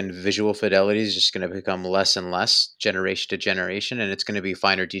growth in visual fidelity is just going to become less and less generation to generation, and it's going to be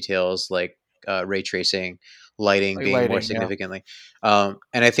finer details like ray tracing, lighting Like being more lighting, yeah. significantly. And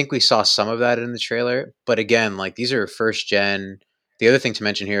I think we saw some of that in the trailer, but again, like these are first gen. The other thing to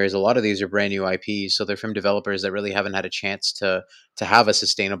mention here is a lot of these are brand new IPs, so they're from developers that really haven't had a chance to have a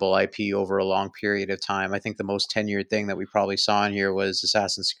sustainable IP over a long period of time. I think the most tenured thing that we probably saw in here was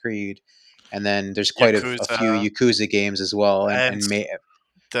Assassin's Creed, and then there's quite a Yakuza few Yakuza games as well, and and the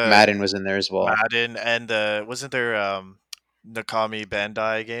Madden was in there as well. Madden and wasn't there Nakami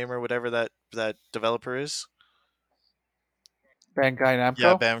Bandai game or whatever that developer is? Bandai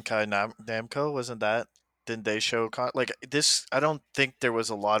Yeah, Namco. Namco, wasn't that? Didn't they show like this? I don't think there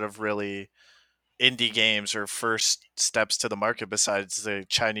was a lot of really indie games or first steps to the market besides the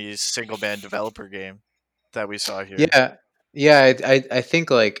Chinese single man developer game that we saw here. Yeah, yeah. I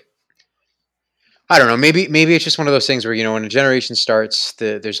think like I don't know. Maybe it's just one of those things where when a generation starts,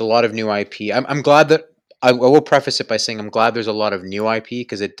 there's a lot of new IP. I'm glad that I will preface it by saying I'm glad there's a lot of new IP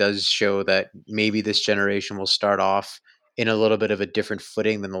because it does show that maybe this generation will start off in a little bit of a different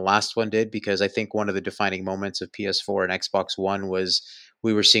footing than the last one did. Because I think one of the defining moments of PS4 and Xbox One was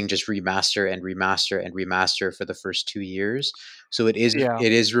we were seeing just remaster and remaster and remaster for the first 2 years. So it is Yeah,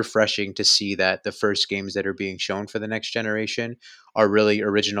 it is refreshing to see that the first games that are being shown for the next generation are really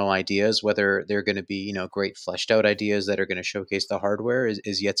original ideas. Whether they're going to be, great fleshed out ideas that are going to showcase the hardware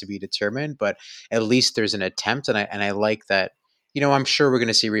is yet to be determined. But at least there's an attempt, and I like that. I'm sure we're going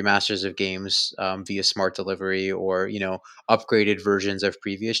to see remasters of games via smart delivery or upgraded versions of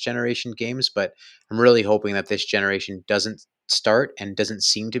previous generation games. But I'm really hoping that this generation doesn't start and doesn't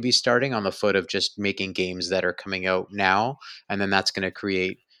seem to be starting on the foot of just making games that are coming out now, and then that's going to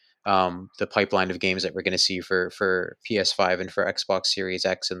create the pipeline of games that we're going to see for PS5 and for Xbox Series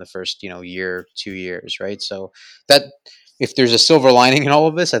X in the first year 2 years, right? So that if there's a silver lining in all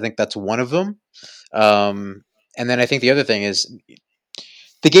of this, I think that's one of them. And then I think the other thing is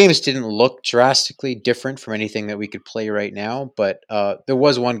the games didn't look drastically different from anything that we could play right now, but there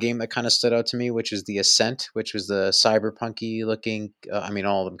was one game that kind of stood out to me, which was the Ascent, which was the cyberpunky looking. I mean,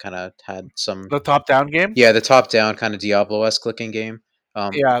 all of them kind of had some, the top-down game. yeah, the top down kind of Diablo esque looking game.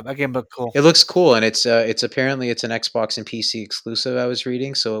 Yeah, that game looked cool. It looks cool, and it's apparently it's an Xbox and PC exclusive. I was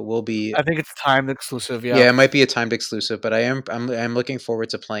reading, so it will be. I think it's timed exclusive. Yeah, Yeah, it might be a timed exclusive, but I'm looking forward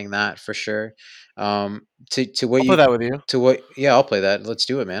to playing that for sure. To what I'll play you that with you. to what yeah, I'll play that. Let's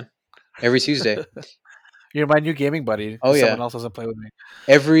do it, man. Every Tuesday. You're my new gaming buddy Oh because someone yeah. else doesn't play with me.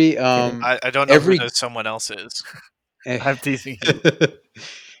 Every Kidding. I don't know who every the someone else is. I'm teasing you.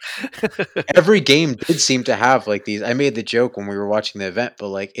 every game did seem to have like these. I made the joke when we were watching the event, but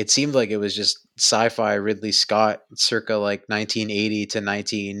like it seemed like it was just sci-fi Ridley Scott circa like 1980 to Yeah,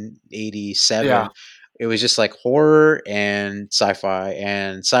 1987. It was just like horror and sci-fi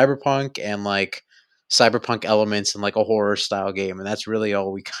and cyberpunk and like cyberpunk elements and like a horror style game, and that's really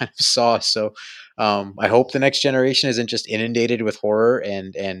all we kind of saw. So I hope the next generation isn't just inundated with horror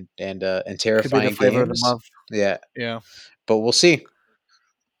and it could be the terrifying flavor of the games. month. Yeah, Yeah. but we'll see.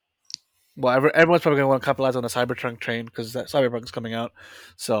 Well, everyone's probably gonna want to capitalize on the Cyberpunk train because that Cyberpunk's coming out.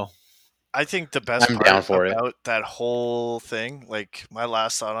 So I think the best I'm down part for it. about that whole thing, like my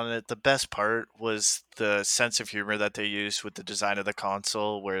last thought on it, the best part was the sense of humor that they used with the design of the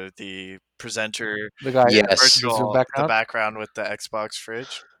console, where the presenter the guy, Yes. the Zoom the background. background with the Xbox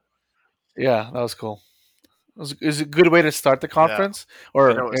fridge. Yeah, that was cool. It was a good way to start the Yeah, conference,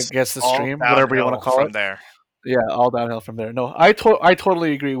 and it or I was guess the all stream, whatever you want to downhill call from it. there. Yeah, all downhill from there. No, I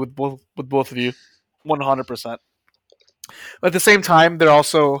totally agree with both of you, 100%. At the same time, they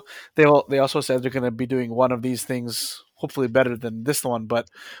also said they're going to be doing one of these things, hopefully better than this one, but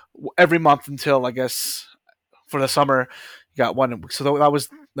every month until I guess for the summer, you got one. So that was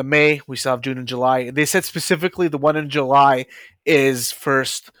the May. We still have June and July. They said specifically the one in July is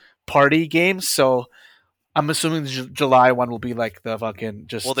first party games. So I'm assuming the July one will be like the fucking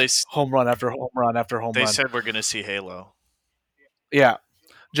Well, just home run after home run after home they run. said we're gonna see Halo. Yeah,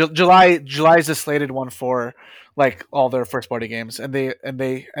 July is the slated one for like all their first party games, and they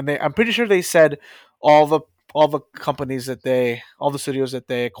I'm pretty sure they said all the companies that all the studios that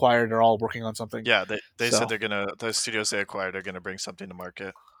they acquired are all working on something. Yeah, they said So the studios they acquired are gonna bring something to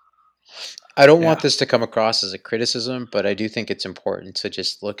market. I don't want yeah, this to come across as a criticism, but I do think it's important to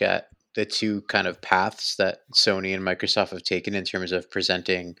just look at the two kind of paths that Sony and Microsoft have taken in terms of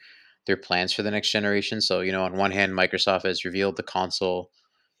presenting their plans for the next generation. So, on one hand, Microsoft has revealed the console,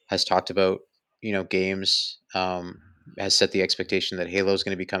 has talked about, games, has set the expectation that Halo is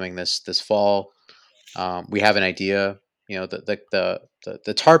going to be coming this fall. We have an idea,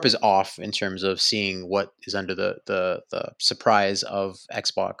 the tarp is off in terms of seeing what is under the surprise of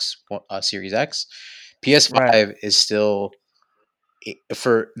Xbox Series X. PS5 Right. is still,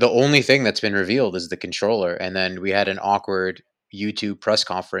 for the only thing that's been revealed is the controller, and then we had an awkward YouTube press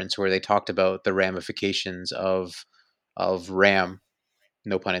conference where they talked about the ramifications of RAM,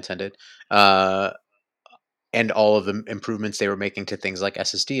 no pun intended, uh, and all of the improvements they were making to things like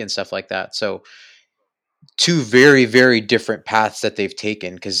SSD and stuff like that. So two very very different paths that they've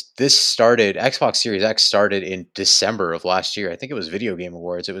taken, because Xbox Series X started in December of last year. I think it was Video Game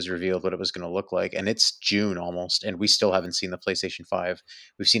Awards, it was revealed what it was going to look like, and it's June almost, and we still haven't seen the PlayStation 5.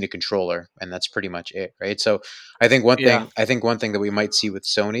 We've seen a controller, and that's pretty much it, right? So Yeah. I think one thing that we might see with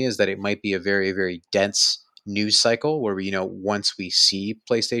Sony is that it might be a very very dense news cycle where once we see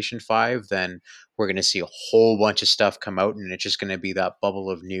PlayStation 5, then we're going to see a whole bunch of stuff come out, and it's just going to be that bubble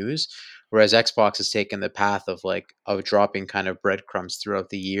of news. Whereas Xbox has taken the path of dropping kind of breadcrumbs throughout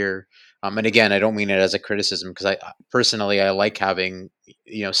the year. And again, I don't mean it as a criticism, because I personally I like having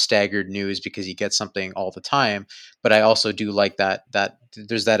staggered news because you get something all the time. But I also do like that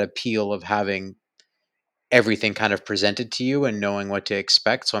there's that appeal of having everything kind of presented to you and knowing what to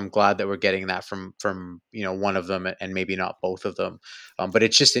expect. So I'm glad that we're getting that from one of them, and maybe not both of them. But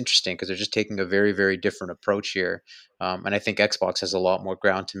it's just interesting because they're just taking a very very different approach here. And I think Xbox has a lot more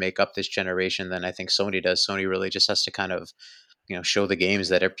ground to make up this generation than I think Sony does. Sony really just has to kind of show the games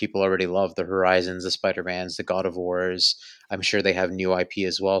that people already love: the Horizons, the Spider-Mans, the God of Wars. I'm sure they have new IP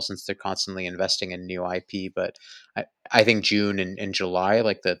as well, since they're constantly investing in new IP. But I think June and July,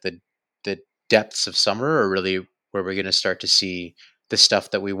 like the depths of summer, are really where we're going to start to see the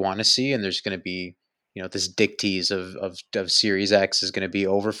stuff that we want to see, and there's going to be this dick tease of Series X is going to be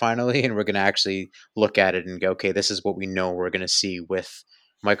over finally, and we're going to actually look at it and go, okay, this is what we know we're going to see with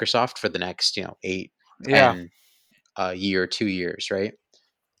Microsoft for the next 8, Yeah. 10 year, 2 years, right?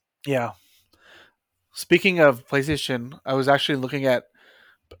 Yeah. Speaking of PlayStation, I was actually looking at.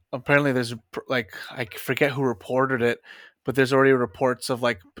 Apparently, there's like I forget who reported it, but there's already reports of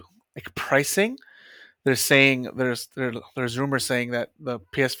like pricing. They're saying there's rumors saying that the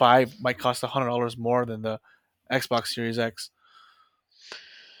PS5 might cost $100 more than the Xbox Series X.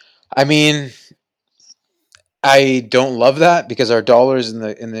 I mean, I don't love that because our dollar's in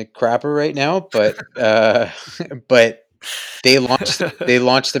the crapper right now, but but they launched the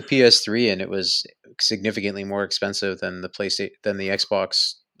PS3, and it was significantly more expensive than the PlayStation than the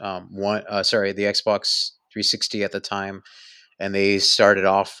Xbox the Xbox 360 at the time, and they started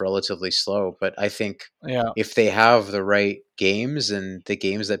off relatively slow. But I think Yeah. if they have the right games and the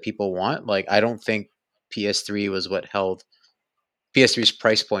games that people want, like I don't think PS3 was what held PS3's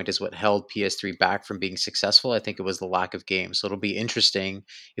price point is what held PS3 back from being successful. I think it was the lack of games. So it'll be interesting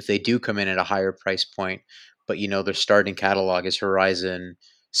if they do come in at a higher price point, but their starting catalog is Horizon,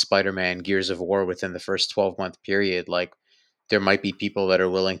 Spider-Man, Gears of War within the first 12-month period. Like, there might be people that are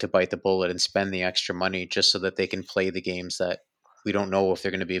willing to bite the bullet and spend the extra money just so that they can play the games that we don't know if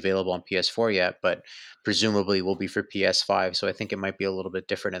they're going to be available on PS4 yet, but presumably will be for PS5. So I think it might be a little bit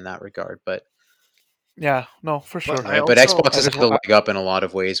different in that regard. But Yeah. No, for But sure. I but also Xbox I has just had a wa- leg up in a lot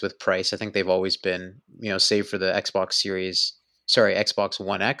of ways with price. I think they've always been, save for the Xbox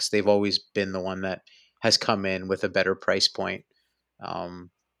One X, they've always been the one that has come in with a better price point um,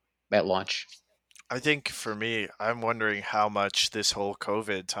 at launch. I think for me, I'm wondering how much this whole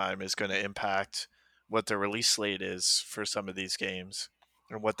COVID time is going to impact what the release slate is for some of these games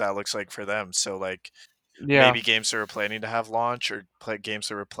and what that looks like for them. So, like, yeah. maybe games that are planning to have launch or play games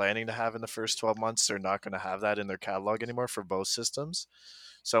that were planning to have in the first 12 months, they're not going to have that in their catalog anymore for both systems.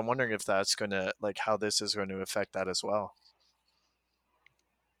 So, I'm wondering if that's going to, like, how this is going to affect that as well.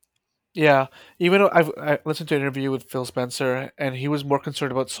 Yeah, even though I listened to an interview with Phil Spencer, and he was more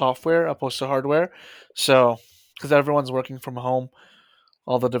concerned about software opposed to hardware. So, because everyone's working from home,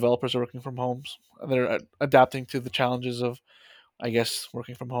 all the developers are working from homes. They're adapting to the challenges of, I guess,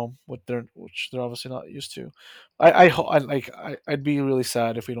 working from home, which they're obviously not used to. I'd be really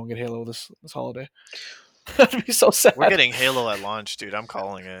sad if we don't get Halo this holiday. I'd be so We're sad. getting Halo at launch, dude. I'm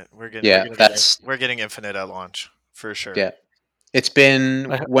calling it. Yeah, We're getting Infinite at launch for sure. yeah. It's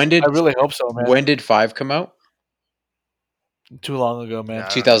been I I really hope so, man. when did 5 come out? Too long ago, man. Yeah, I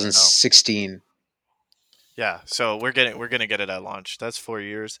don't even know. 2016. Yeah, so we're gonna get it at launch. That's 4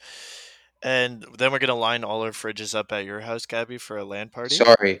 years, and then we're gonna line all our fridges up at your house, Gabby, for a LAN party.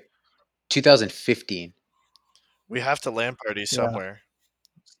 Sorry, 2015. We have to LAN party Yeah, somewhere.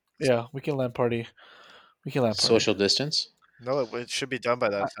 yeah. We can LAN party. We can LAN party. Social distance. No, it should be done by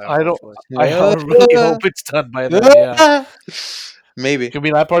that time. I don't. Hopefully. I really hope it's done by then. Yeah. Maybe. Could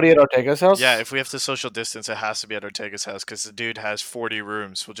be LAN party at Ortega's house. Yeah, if we have to social distance, it has to be at Ortega's house because the dude has 40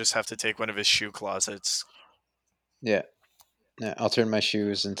 rooms. We'll just have to take one of his shoe closets. Yeah. Yeah, I'll turn my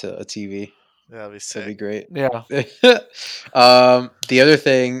shoes into a TV. That'd be That'd be sick. great. Yeah. The other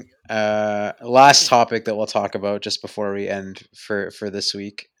thing, last topic that we'll talk about just before we end for this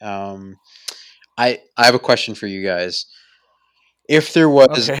week. I have a question for you guys. If there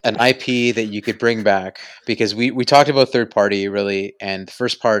was Okay. an IP that you could bring back, because we talked about third party really, and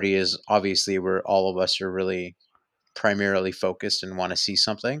first party is obviously where all of us are really primarily focused and want to see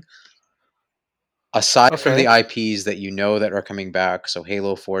something. Aside from the Okay. IPs that you know that are coming back, so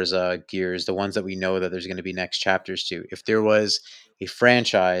Halo, Forza, Gears, the ones that we know that there's going to be next chapters to, if there was a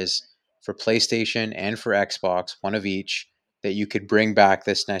franchise for PlayStation and for Xbox, one of each, that you could bring back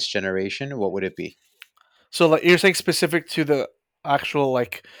this next generation, what would it be? So like you're saying specific to the actual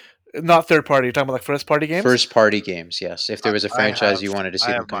like not third party, you're talking about like first party games? First party games, yes. If there was a franchise you wanted to see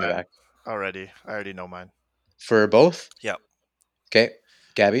I them have coming mine back. already. I already know mine. For both? Yep. Okay.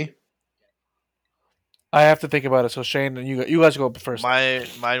 Gabby? I have to think about it. So Shane and you guys go up first.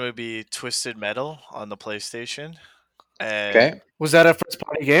 Mine would be Twisted Metal on the PlayStation. And Okay. Was that a first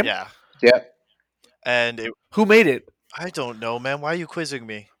party game? yeah. Yeah. And Who made it? I don't know, man. Why are you quizzing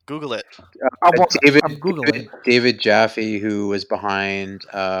me? Google it. I'm David, googling. David Jaffe, who was behind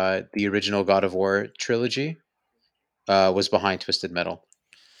the original God of War trilogy, was behind Twisted Metal.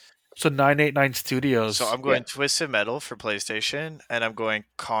 So 989 Studios. So I'm going Twisted Metal for PlayStation, and I'm going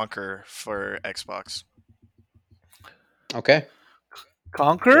Conquer for Xbox. Okay.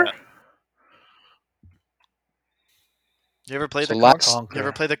 Conquer? Yeah. You ever played So the last- Conquer? You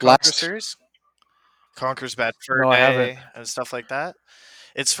ever played the Conquer last- series? Conquer's Bad Fur No, I Day haven't. and stuff like that.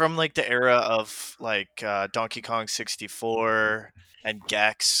 It's from like the era of like Donkey Kong 64 and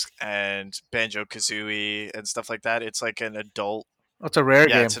Gex and Banjo Kazooie and stuff like that. It's like an adult. That's a rare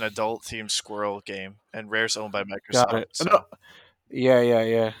Yeah, game. it's an adult themed squirrel game, and Rare's owned by Microsoft. Got it. So No.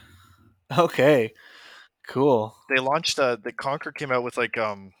 Yeah. Okay. Cool. they launched the Conquer came out with like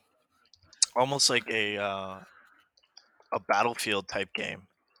almost like a Battlefield type game.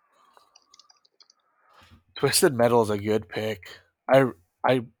 Twisted Metal is a good pick. I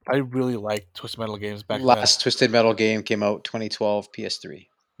really liked Twisted Metal games back Last Twisted Metal game came out 2012 PS3.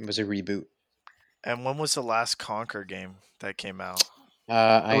 It was a reboot. And when was the last Conquer game that came out?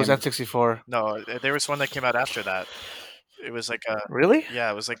 then. It was N64. No, there was one that came out after that. It was like a Really?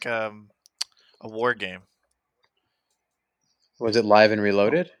 yeah, it was like a war game. Was it Live and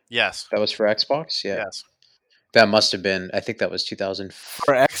Reloaded? Yes. That was for Xbox? Yeah. Yes. That must have been, I think that was 2004.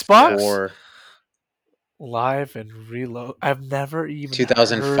 For Xbox? Yes. Live and Reload. I've never even heard of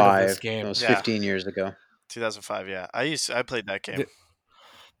 2005. this game. It was Yeah. 15 years ago. 2005. Yeah, I played that game.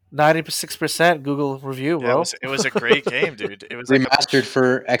 96% Google review, Yeah, bro. it was a great game, dude. It was like Remastered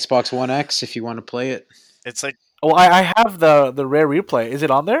for Xbox One X if you want to play it. it's like Oh, I have the rare replay. Is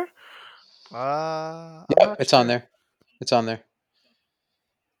it on there? I'm Yeah, not it's on sure. there. It's on there.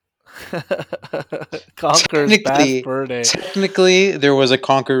 Conquer's Technically- Bad Fur Day. Technically, there was a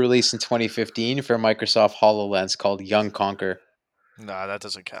Conquer release in 2015 for Microsoft HoloLens called Young Conquer. No, that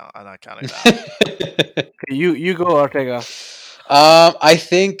doesn't count. I'm not counting that. Okay, you go, Ortega. I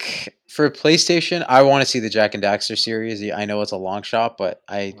think for PlayStation, I want to see the Jack and Daxter series. I know it's a long shot, but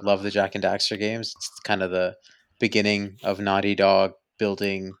I love the Jack and Daxter games. It's kind of the beginning of Naughty Dog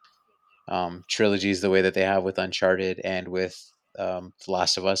building trilogies the way that they have with Uncharted and with The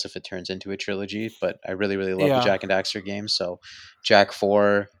Last of Us if it turns into a trilogy. But I really, really love Yeah. the Jack and Daxter games. So Jack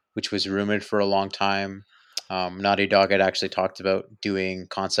 4, which was rumored for a long time. Naughty Dog had actually talked about doing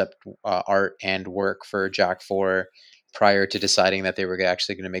concept art and work for Jack 4 prior to deciding that they were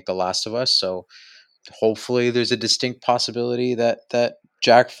actually going to make The Last of Us. So hopefully there's a distinct possibility that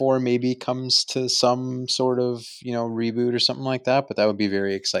Jack 4 maybe comes to some sort of, reboot or something like that, but that would be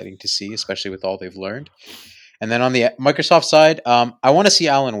very exciting to see, especially with all they've learned. And then on the Microsoft side, I want to see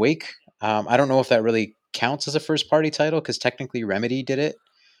Alan Wake. I don't know if that really counts as a first party title because technically Remedy did it.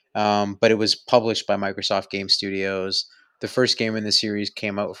 But it was published by Microsoft Game Studios. The first game in the series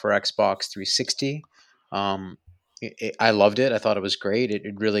came out for Xbox 360. I loved it. I thought it was great. It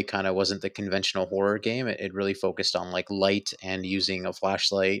really kind of wasn't the conventional horror game. It really focused on like light and using a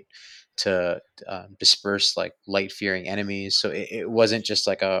flashlight to disperse like light fearing enemies. So it wasn't just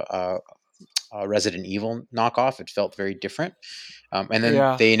like a Resident Evil knockoff. It felt very different. And then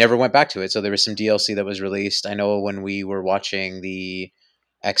Yeah. they never went back to it. So there was some DLC that was released. I know when we were watching the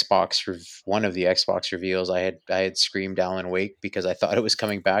one of the Xbox reveals, I had screamed Alan Wake because I thought it was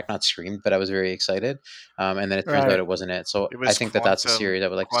coming back. Not screamed, but I was very excited. And then it turns Right. out it wasn't it. So It was I think that's a Quantum- series I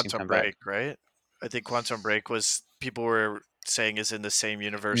would like to see Quantum come Break, back. right? I think Quantum Break was people were saying is in the same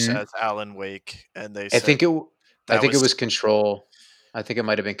universe Mhm. as Alan Wake, and they I said think it. I that think it was was Control. I think it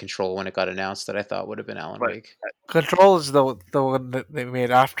might have been Control when it got announced that I thought would have been Alan but Wake. Control is the one that they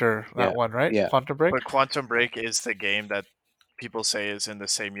made after Yeah, that one, right? yeah. Quantum Break. but Quantum Break is the game that people say is in the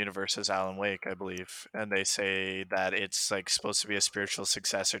same universe as Alan Wake, I believe, and they say that it's like supposed to be a spiritual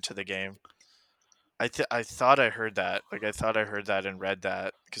successor to the game. I thought I heard that. Like I thought I heard that and read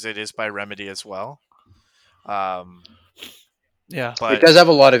that because it is by Remedy as well. Um, Yeah. It but does have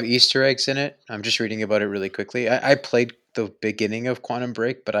a lot of Easter eggs in it. I'm just reading about it really quickly. I played the beginning of Quantum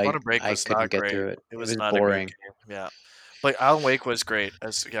Break, but Quantum Break I was couldn't not get great. through it. It It was was not a great boring. game. Yeah, but Alan Wake was great.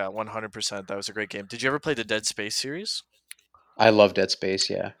 As yeah, 100%. That was a great game. Did you ever play the Dead Space series? I love Dead Space.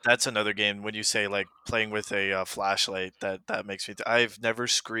 Yeah. That's another game. When you say like playing with a flashlight, that makes me. I've never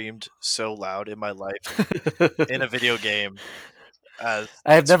screamed so loud in my life in a video game as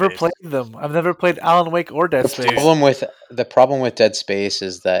I have Dead never Space. played them. I've never played Alan Wake or Dead The Space. problem with Dead Space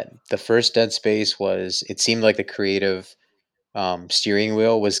is that the first Dead Space was it seemed like the creative steering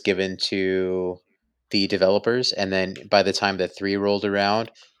wheel was given to the developers, and then by the time that 3 rolled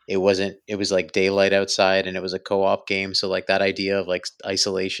around, it wasn't. It was like daylight outside, and it was a co-op game. So like that idea of like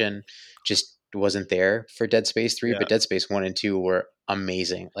isolation just wasn't there for Dead Space 3. Yeah, But Dead Space 1 and 2 were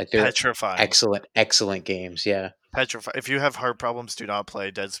amazing. Like they're petrifying. excellent games. Yeah, Petrifying. If you have heart problems, do not play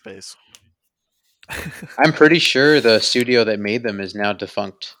Dead Space. I'm pretty sure the studio that made them is now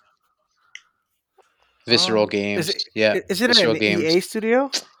defunct. Visceral Is Games. it Yeah, is it Visceral an Games. EA studio?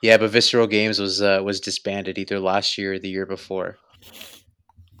 Yeah, but Visceral Games was disbanded either last year or the year before.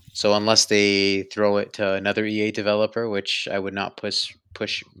 So unless they throw it to another EA developer, which I would not push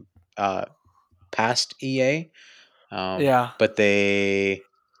uh, past EA, Yeah. but I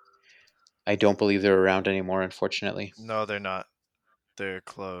don't believe they're around anymore, unfortunately. No, they're not. They're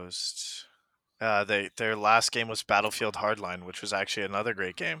closed. Their last game was Battlefield Hardline, which was actually another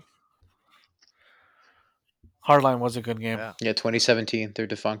great game. Hardline was a good game. Yeah. Yeah, 2017, they're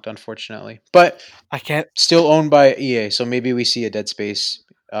defunct, unfortunately, but I can't. still owned by EA. So maybe we see a Dead Space.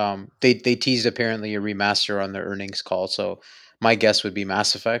 They teased apparently a remaster on their earnings call. So my guess would be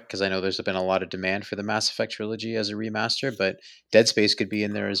Mass Effect because I know there's been a lot of demand for the Mass Effect trilogy as a remaster, but Dead Space could be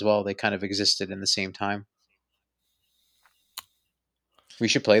in there as well. They kind of existed in the same time. We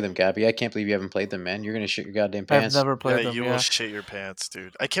should play them, Gabby. I can't believe you haven't played them, man. You're gonna shit your goddamn I've pants. never Yeah, played them. you will Yeah. shit your pants,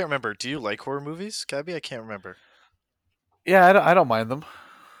 dude. I can't remember. Do you like horror movies, Gabby? I can't remember. Yeah, I don't mind them.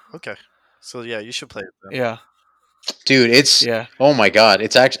 Okay. So yeah, you should play them. Yeah. Dude, it's Yeah. oh my god,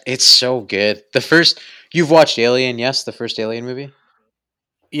 it's so good. The first you've watched Alien, yes, the first Alien movie?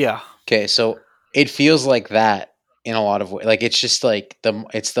 Yeah. Okay, so it feels like that in a lot of ways. Like it's just like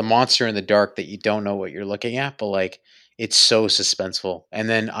it's the monster in the dark that you don't know what you're looking at, but like it's so suspenseful. And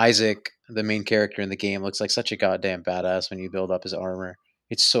then Isaac, the main character in the game, looks like such a goddamn badass when you build up his armor.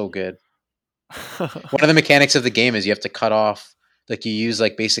 It's so good. One of the mechanics of the game is you have to cut off, like you use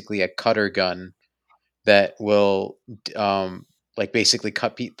like basically a cutter gun that will like basically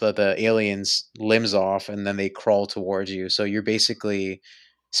cut the aliens limbs off, and then they crawl towards you. So you're basically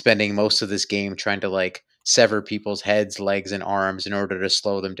spending most of this game trying to like sever people's heads, legs, and arms in order to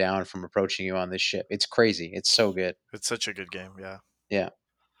slow them down from approaching you on this ship. It's crazy. It's so good. It's such a good game. Yeah. Yeah.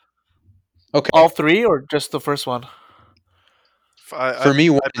 Okay. All three or just the first one? For me,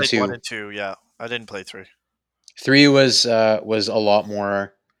 one I and played 1 two. and 2. Yeah, I didn't play 3. 3 was a lot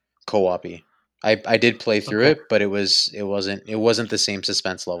more co-op-y. I did play through Okay. it, but it wasn't the same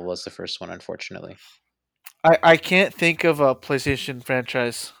suspense level as the first one, unfortunately. I can't think of a PlayStation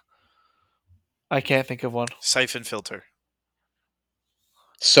franchise. I can't think of one. Siphon Filter.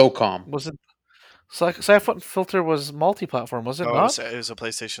 SOCOM. Was it? Siphon Filter was multi-platform, was it No, not? it was a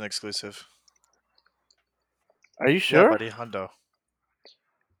PlayStation exclusive. Are you Yeah, sure? buddy, Hundo.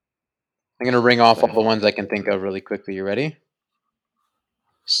 I'm gonna ring off all the ones I can think of really quickly. You ready?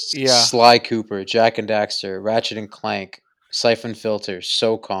 Yeah. Sly Cooper, Jack and Daxter, Ratchet and Clank, Siphon Filter,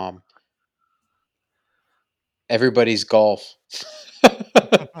 SOCOM, Everybody's Golf.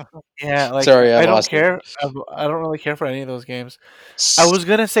 Yeah, like Sorry, I I don't lost it. care. I don't really care for any of those games. I was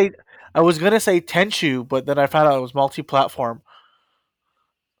gonna say Tenchu, but then I found out it was multi-platform.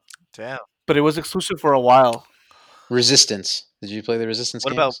 Damn. But it was exclusive for a while. Resistance. Did you play the Resistance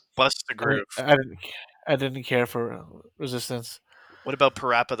What games? about Bust the I didn't, Groove? I didn't. I didn't care for Resistance. What about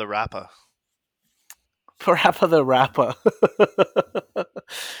Parappa the Rappa? Parappa the Rappa.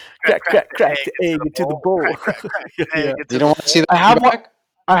 Crack the egg into the bowl. Yeah. You don't want to see that? I have one. back?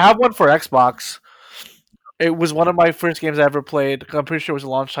 I have one for Xbox. It was one of my first games I ever played. I'm pretty sure it was a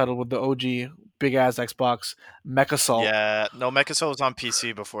launch title with the OG big ass Xbox, Mechasol. Yeah, no, Mechasol was on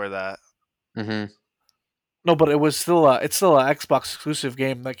PC before that. Mm-hmm. No, but it's still an Xbox exclusive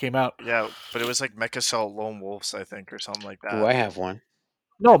game that came out. Yeah, but it was like Mecha Assault Lone Wolves, I think, or something like Ooh, that. I have one.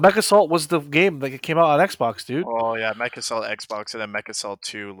 No, Mech Assault was the game that came out on Xbox, dude. Oh yeah, Mecha Assault Xbox and then Mecha Assault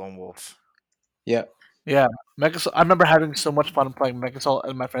 2 Lone Wolf. Yeah. Yeah, Mech Assault. I remember having so much fun playing Mech Assault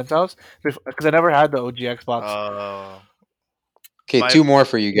at my friend's house because I never had the OG Xbox. Okay, My- 2 more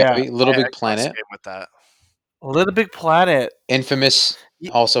for you, Yeah, Gabby. Little My Big Xbox Planet. came with that. Little Big Planet. Infamous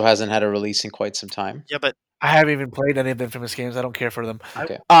also hasn't had a release in quite some time. Yeah, but I haven't even played any of the Infamous games. I don't care for them.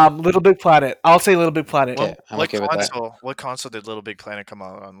 Okay. Little Big Planet. I'll say Little Big Planet. Okay, I'm what okay with that. console? What console did Little Big Planet come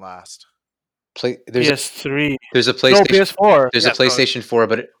out on last? There's PS3. a No, PlayStation. PS4. There's Yeah, a so- PlayStation 4,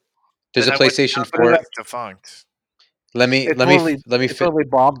 but there's a Then I wouldn't PlayStation count it 4. as defunct. Let me It's totally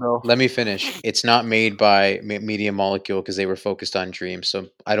bombed though. let me finish. It's not made by Media Molecule because they were focused on Dream, so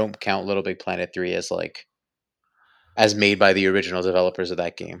I don't count Little Big Planet 3 as made by the original developers of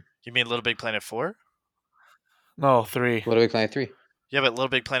that game. You mean Little Big Planet 4? No, 3. Little Big Planet 3. Yeah, but Little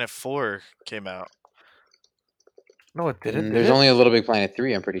Big Planet 4 came out. No, it didn't. Did There's it? only a Little Big Planet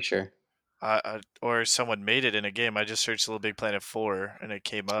 3, I'm pretty sure. Or someone made it in a game. I just searched Little Big Planet 4 and it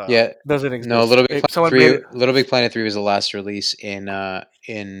came up. Yeah. Doesn't exist. No, Little Big Planet Someone 3 made it. Little Big Planet 3 was the last release in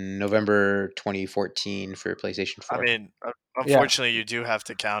November 2014 for PlayStation 4. I mean, unfortunately, you do have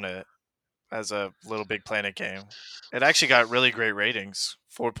to count it as a Little Big Planet game. It actually got really great ratings,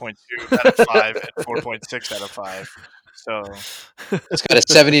 4.2 out of 5 and 4.6 out of 5. So It's got a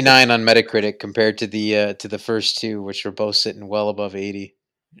 79 on Metacritic compared to the first two, which were both sitting well above 80.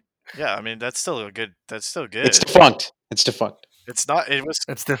 yeah, I mean that's still good. It's defunct. It's defunct. It's not. It was,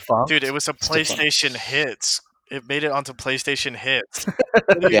 It's defunct. dude. It was a defunct. PlayStation Hits. It made it onto PlayStation Hits.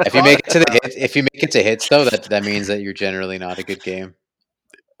 Yeah, if you make it to the hits, if you make it to hits though, that means that you're generally not a good game.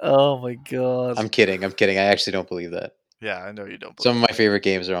 Oh my god. I'm kidding. I actually don't believe that. Yeah, I know you don't. Some of my favorite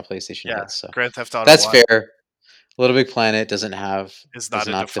games are on PlayStation Yeah, hits. So Grand Theft Auto. that's 1 fair. Little Big Planet doesn't have. Is not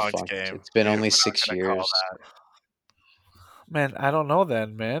a defunct defunct. game. It's been We're only not 6 gonna call years. that. Man, I don't know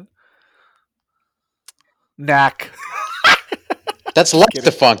then, man. Knack. That's less kidding.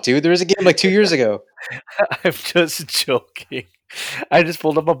 defunct, dude. There was a game like 2 years ago. I'm just joking. I just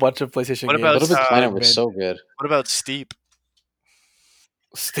pulled up a bunch of PlayStation What games. about, Little Big Planet man. was so good. What about Steep?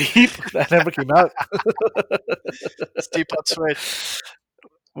 Steep? That never came out. Steep on Switch.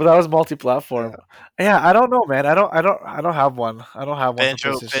 Well, that was multi-platform. Yeah, I don't know, man. I don't have one. I don't have one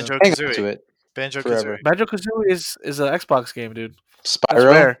Banjo for PlayStation. Hang on to Kazooie. it. Banjo Forever. Kazooie. Banjo-Kazooie is an Xbox game, dude. That's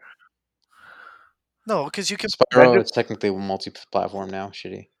Spyro. rare. No, because you can. Spyro. It's technically multi-platform now.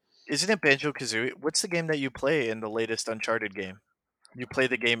 Shitty. Isn't it Banjo Kazooie? What's the game that you play in the latest Uncharted game? You play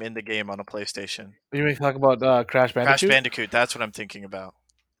the game in the game on a PlayStation. You mean talk about Crash Bandicoot? Crash Bandicoot. That's what I'm thinking about.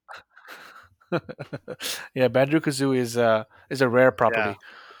 Yeah, Banjo-Kazooie is a rare property.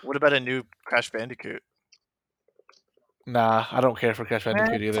 What about a new Crash Bandicoot? Nah, I don't care for Crash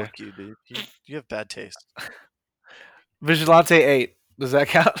Bandicoot either. Fuck you, dude. You have bad taste. Vigilante 8. Does that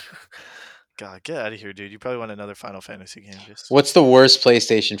count? God, get out of here, dude. You probably want another Final Fantasy game. Just What's the worst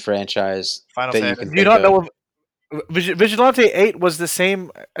PlayStation franchise Final that you Fantasy. can Do you think not of? know if Vigilante 8 was the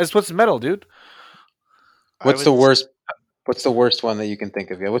same as What's Metal, dude? What's the worst? What's the worst one that you can think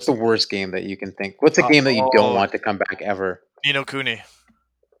of? Yeah, what's the worst game that you can think? What's a game that you don't want to come back ever? Ni no Kuni.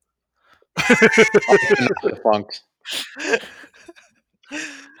 Not defunct. I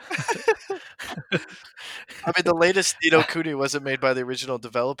mean, the latest Ni no Kuni wasn't made by the original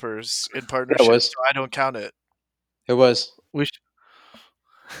developers in partnership, was. so I don't count it. It was. We sh-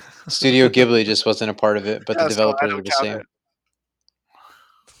 Studio Ghibli just wasn't a part of it, but Yeah, the so I developers don't were the count same. it.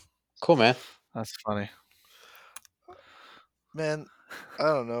 Cool, man. That's funny. Man, I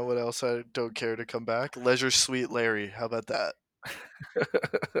don't know what else I don't care to come back. Leisure Suite Larry. How about that?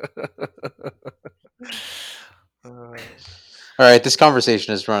 All right, this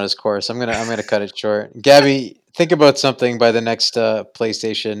conversation has run its course. I'm gonna cut it short. Gabby, think about something by the next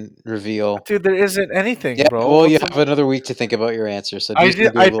PlayStation reveal. Dude, there isn't anything, Yeah, bro. well, you What's have another week to think about your answer. So do I some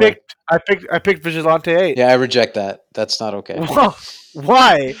did, I Googling. picked Vigilante 8. Yeah, I reject that. That's not okay.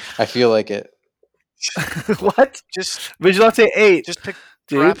 Why? I feel like it. What? Just Vigilante 8. just pick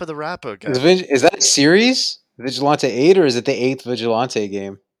Dude. Rappa the Rappa, guys. Is that a series? Vigilante 8, or is it the 8th Vigilante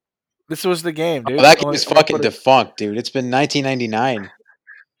game? This was the game, dude. Oh, that game Only- is only fucking put it- defunct, dude. It's been 1999.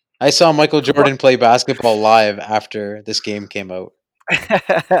 I saw Michael Jordan play basketball live after this game came out.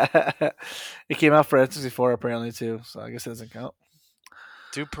 It came out for N64 apparently too, so I guess it doesn't count.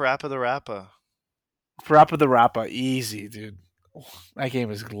 Do Parappa the Rappa. Parappa the Rappa, easy, dude. That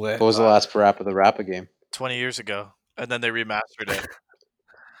game is lit. What was the last Parappa the Rappa game? 20 years ago. And then they remastered it.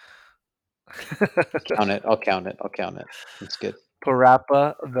 Count it. I'll count it. It's good.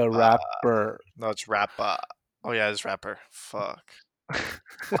 Parappa the Rapper. No, it's Rappa. Oh yeah, it's Rapper. Fuck.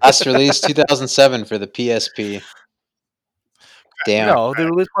 Last release 2007 for the PSP. Damn. No, they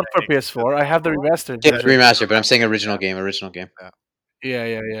released one for PS4. I have the remastered Yeah, version. remaster, but I'm saying original game.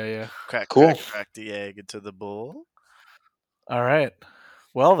 Yeah. Crack, Cool. crack the egg into the bowl. All right.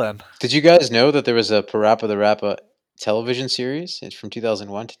 Well then. Did you guys know that there was a Parappa the Rappa television series? It's from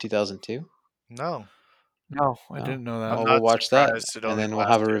 2001 to 2002. No, No, I No. didn't know that. I'm Well, not we'll watch that, surprised it and only then we'll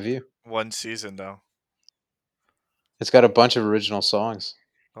have a lasted review. one season though. It's got a bunch of original songs.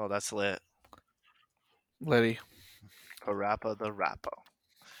 Oh, that's lit. Liddy. Parappa the Rappa.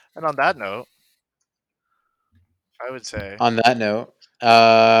 And on that note, I would say On that note,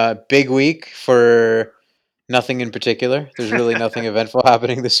 big week for nothing in particular. There's really nothing eventful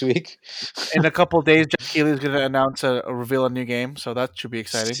happening this week. In a couple of days, Jeff Keighley is going to announce a reveal a new game, so that should be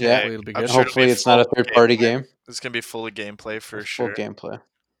exciting. Yeah. Hopefully, it'll be I'm good. sure Hopefully, it'll be it's not a full third-party gameplay. game. It's gonna be full of gameplay for Full sure. gameplay.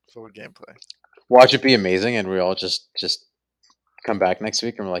 Full gameplay. Watch it be amazing, and we all just come back next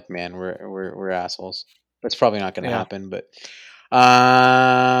week and we're like, man, we're assholes. That's probably not going to Yeah. happen, but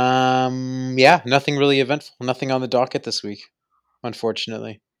yeah, nothing really eventful. Nothing on the docket this week,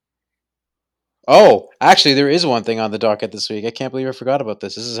 unfortunately. Oh, actually, there is one thing on the docket this week. I can't believe I forgot about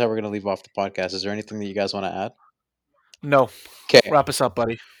this. This is how we're going to leave off the podcast. Is there anything that you guys want to add? No. Okay. Wrap us up,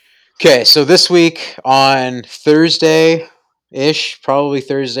 buddy. Okay, so this week on Thursday-ish, probably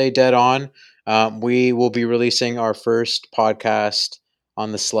Thursday dead on, we will be releasing our first podcast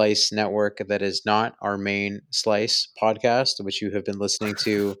on the Slice Network that is not our main Slice podcast, which you have been listening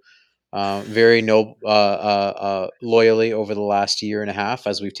to very loyally over the last year and a half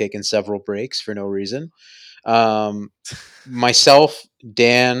as we've taken several breaks for no reason. Myself,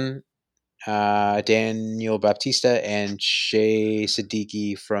 Dan, Daniel Baptista, and Shay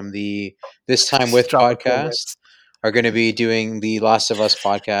Siddiqui from the This Time With Drop a podcast are going to be doing the Last of Us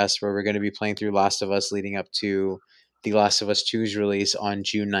podcast, where we're going to be playing through Last of Us leading up to the Last of Us 2's release on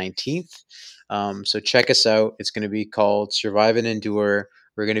June 19th. So check us out. It's going to be called Survive and Endure.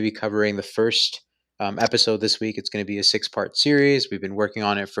 We're going to be covering the first episode this week. It's going to be a 6-part series. We've been working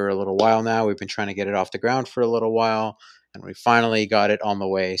on it for a little while now. We've been trying to get it off the ground for a little while, and we finally got it on the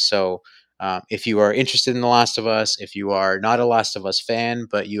way. So if you are interested in The Last of Us, if you are not a Last of Us fan,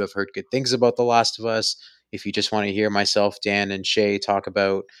 but you have heard good things about The Last of Us, if you just want to hear myself, Dan, and Shay talk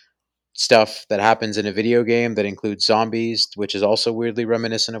about stuff that happens in a video game that includes zombies, which is also weirdly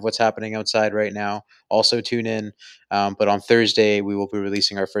reminiscent of what's happening outside right now, also tune in. But on Thursday, we will be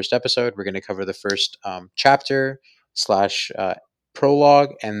releasing our first episode. We're going to cover the first chapter / prologue,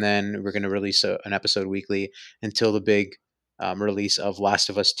 and then we're going to release an episode weekly until the big release of Last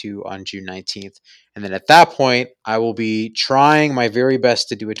of Us 2 on June 19th. And then at that point, I will be trying my very best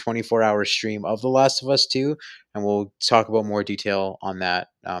to do a 24-hour stream of The Last of Us 2, and we'll talk about more detail on that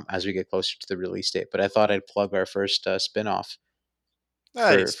as we get closer to the release date. But I thought I'd plug our first spin-off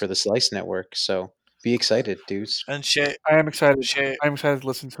Nice. for the Slice Network. So be excited, dudes. And Shay, I am excited. Shay, I'm excited to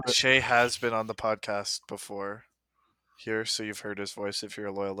listen to it. Shay has been on the podcast before here, so you've heard his voice if you're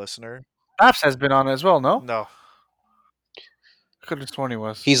a loyal listener. Apps has been on it as well, no? No. I could have sworn he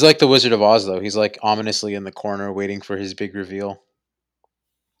was. He's like the Wizard of Oz, though. He's like ominously in the corner waiting for his big reveal.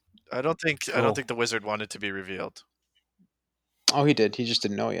 I don't think Cool. the wizard wanted to be revealed. Oh, he did. He just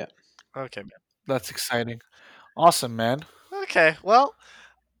didn't know yet. Okay, man. That's exciting. Awesome, man. Okay, well,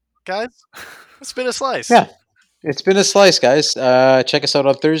 guys, it's been a slice. Yeah. It's been a slice, guys. Check us out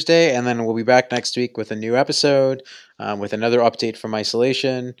on Thursday, and then we'll be back next week with a new episode, with another update from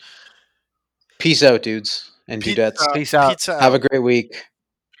Isolation. Peace out, dudes and dudettes. Peace out. Pizza Have a out. great week.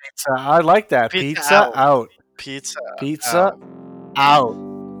 Pizza. I like that. Pizza Pizza out. out. Pizza. Pizza out.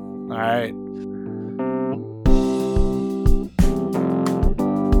 All right.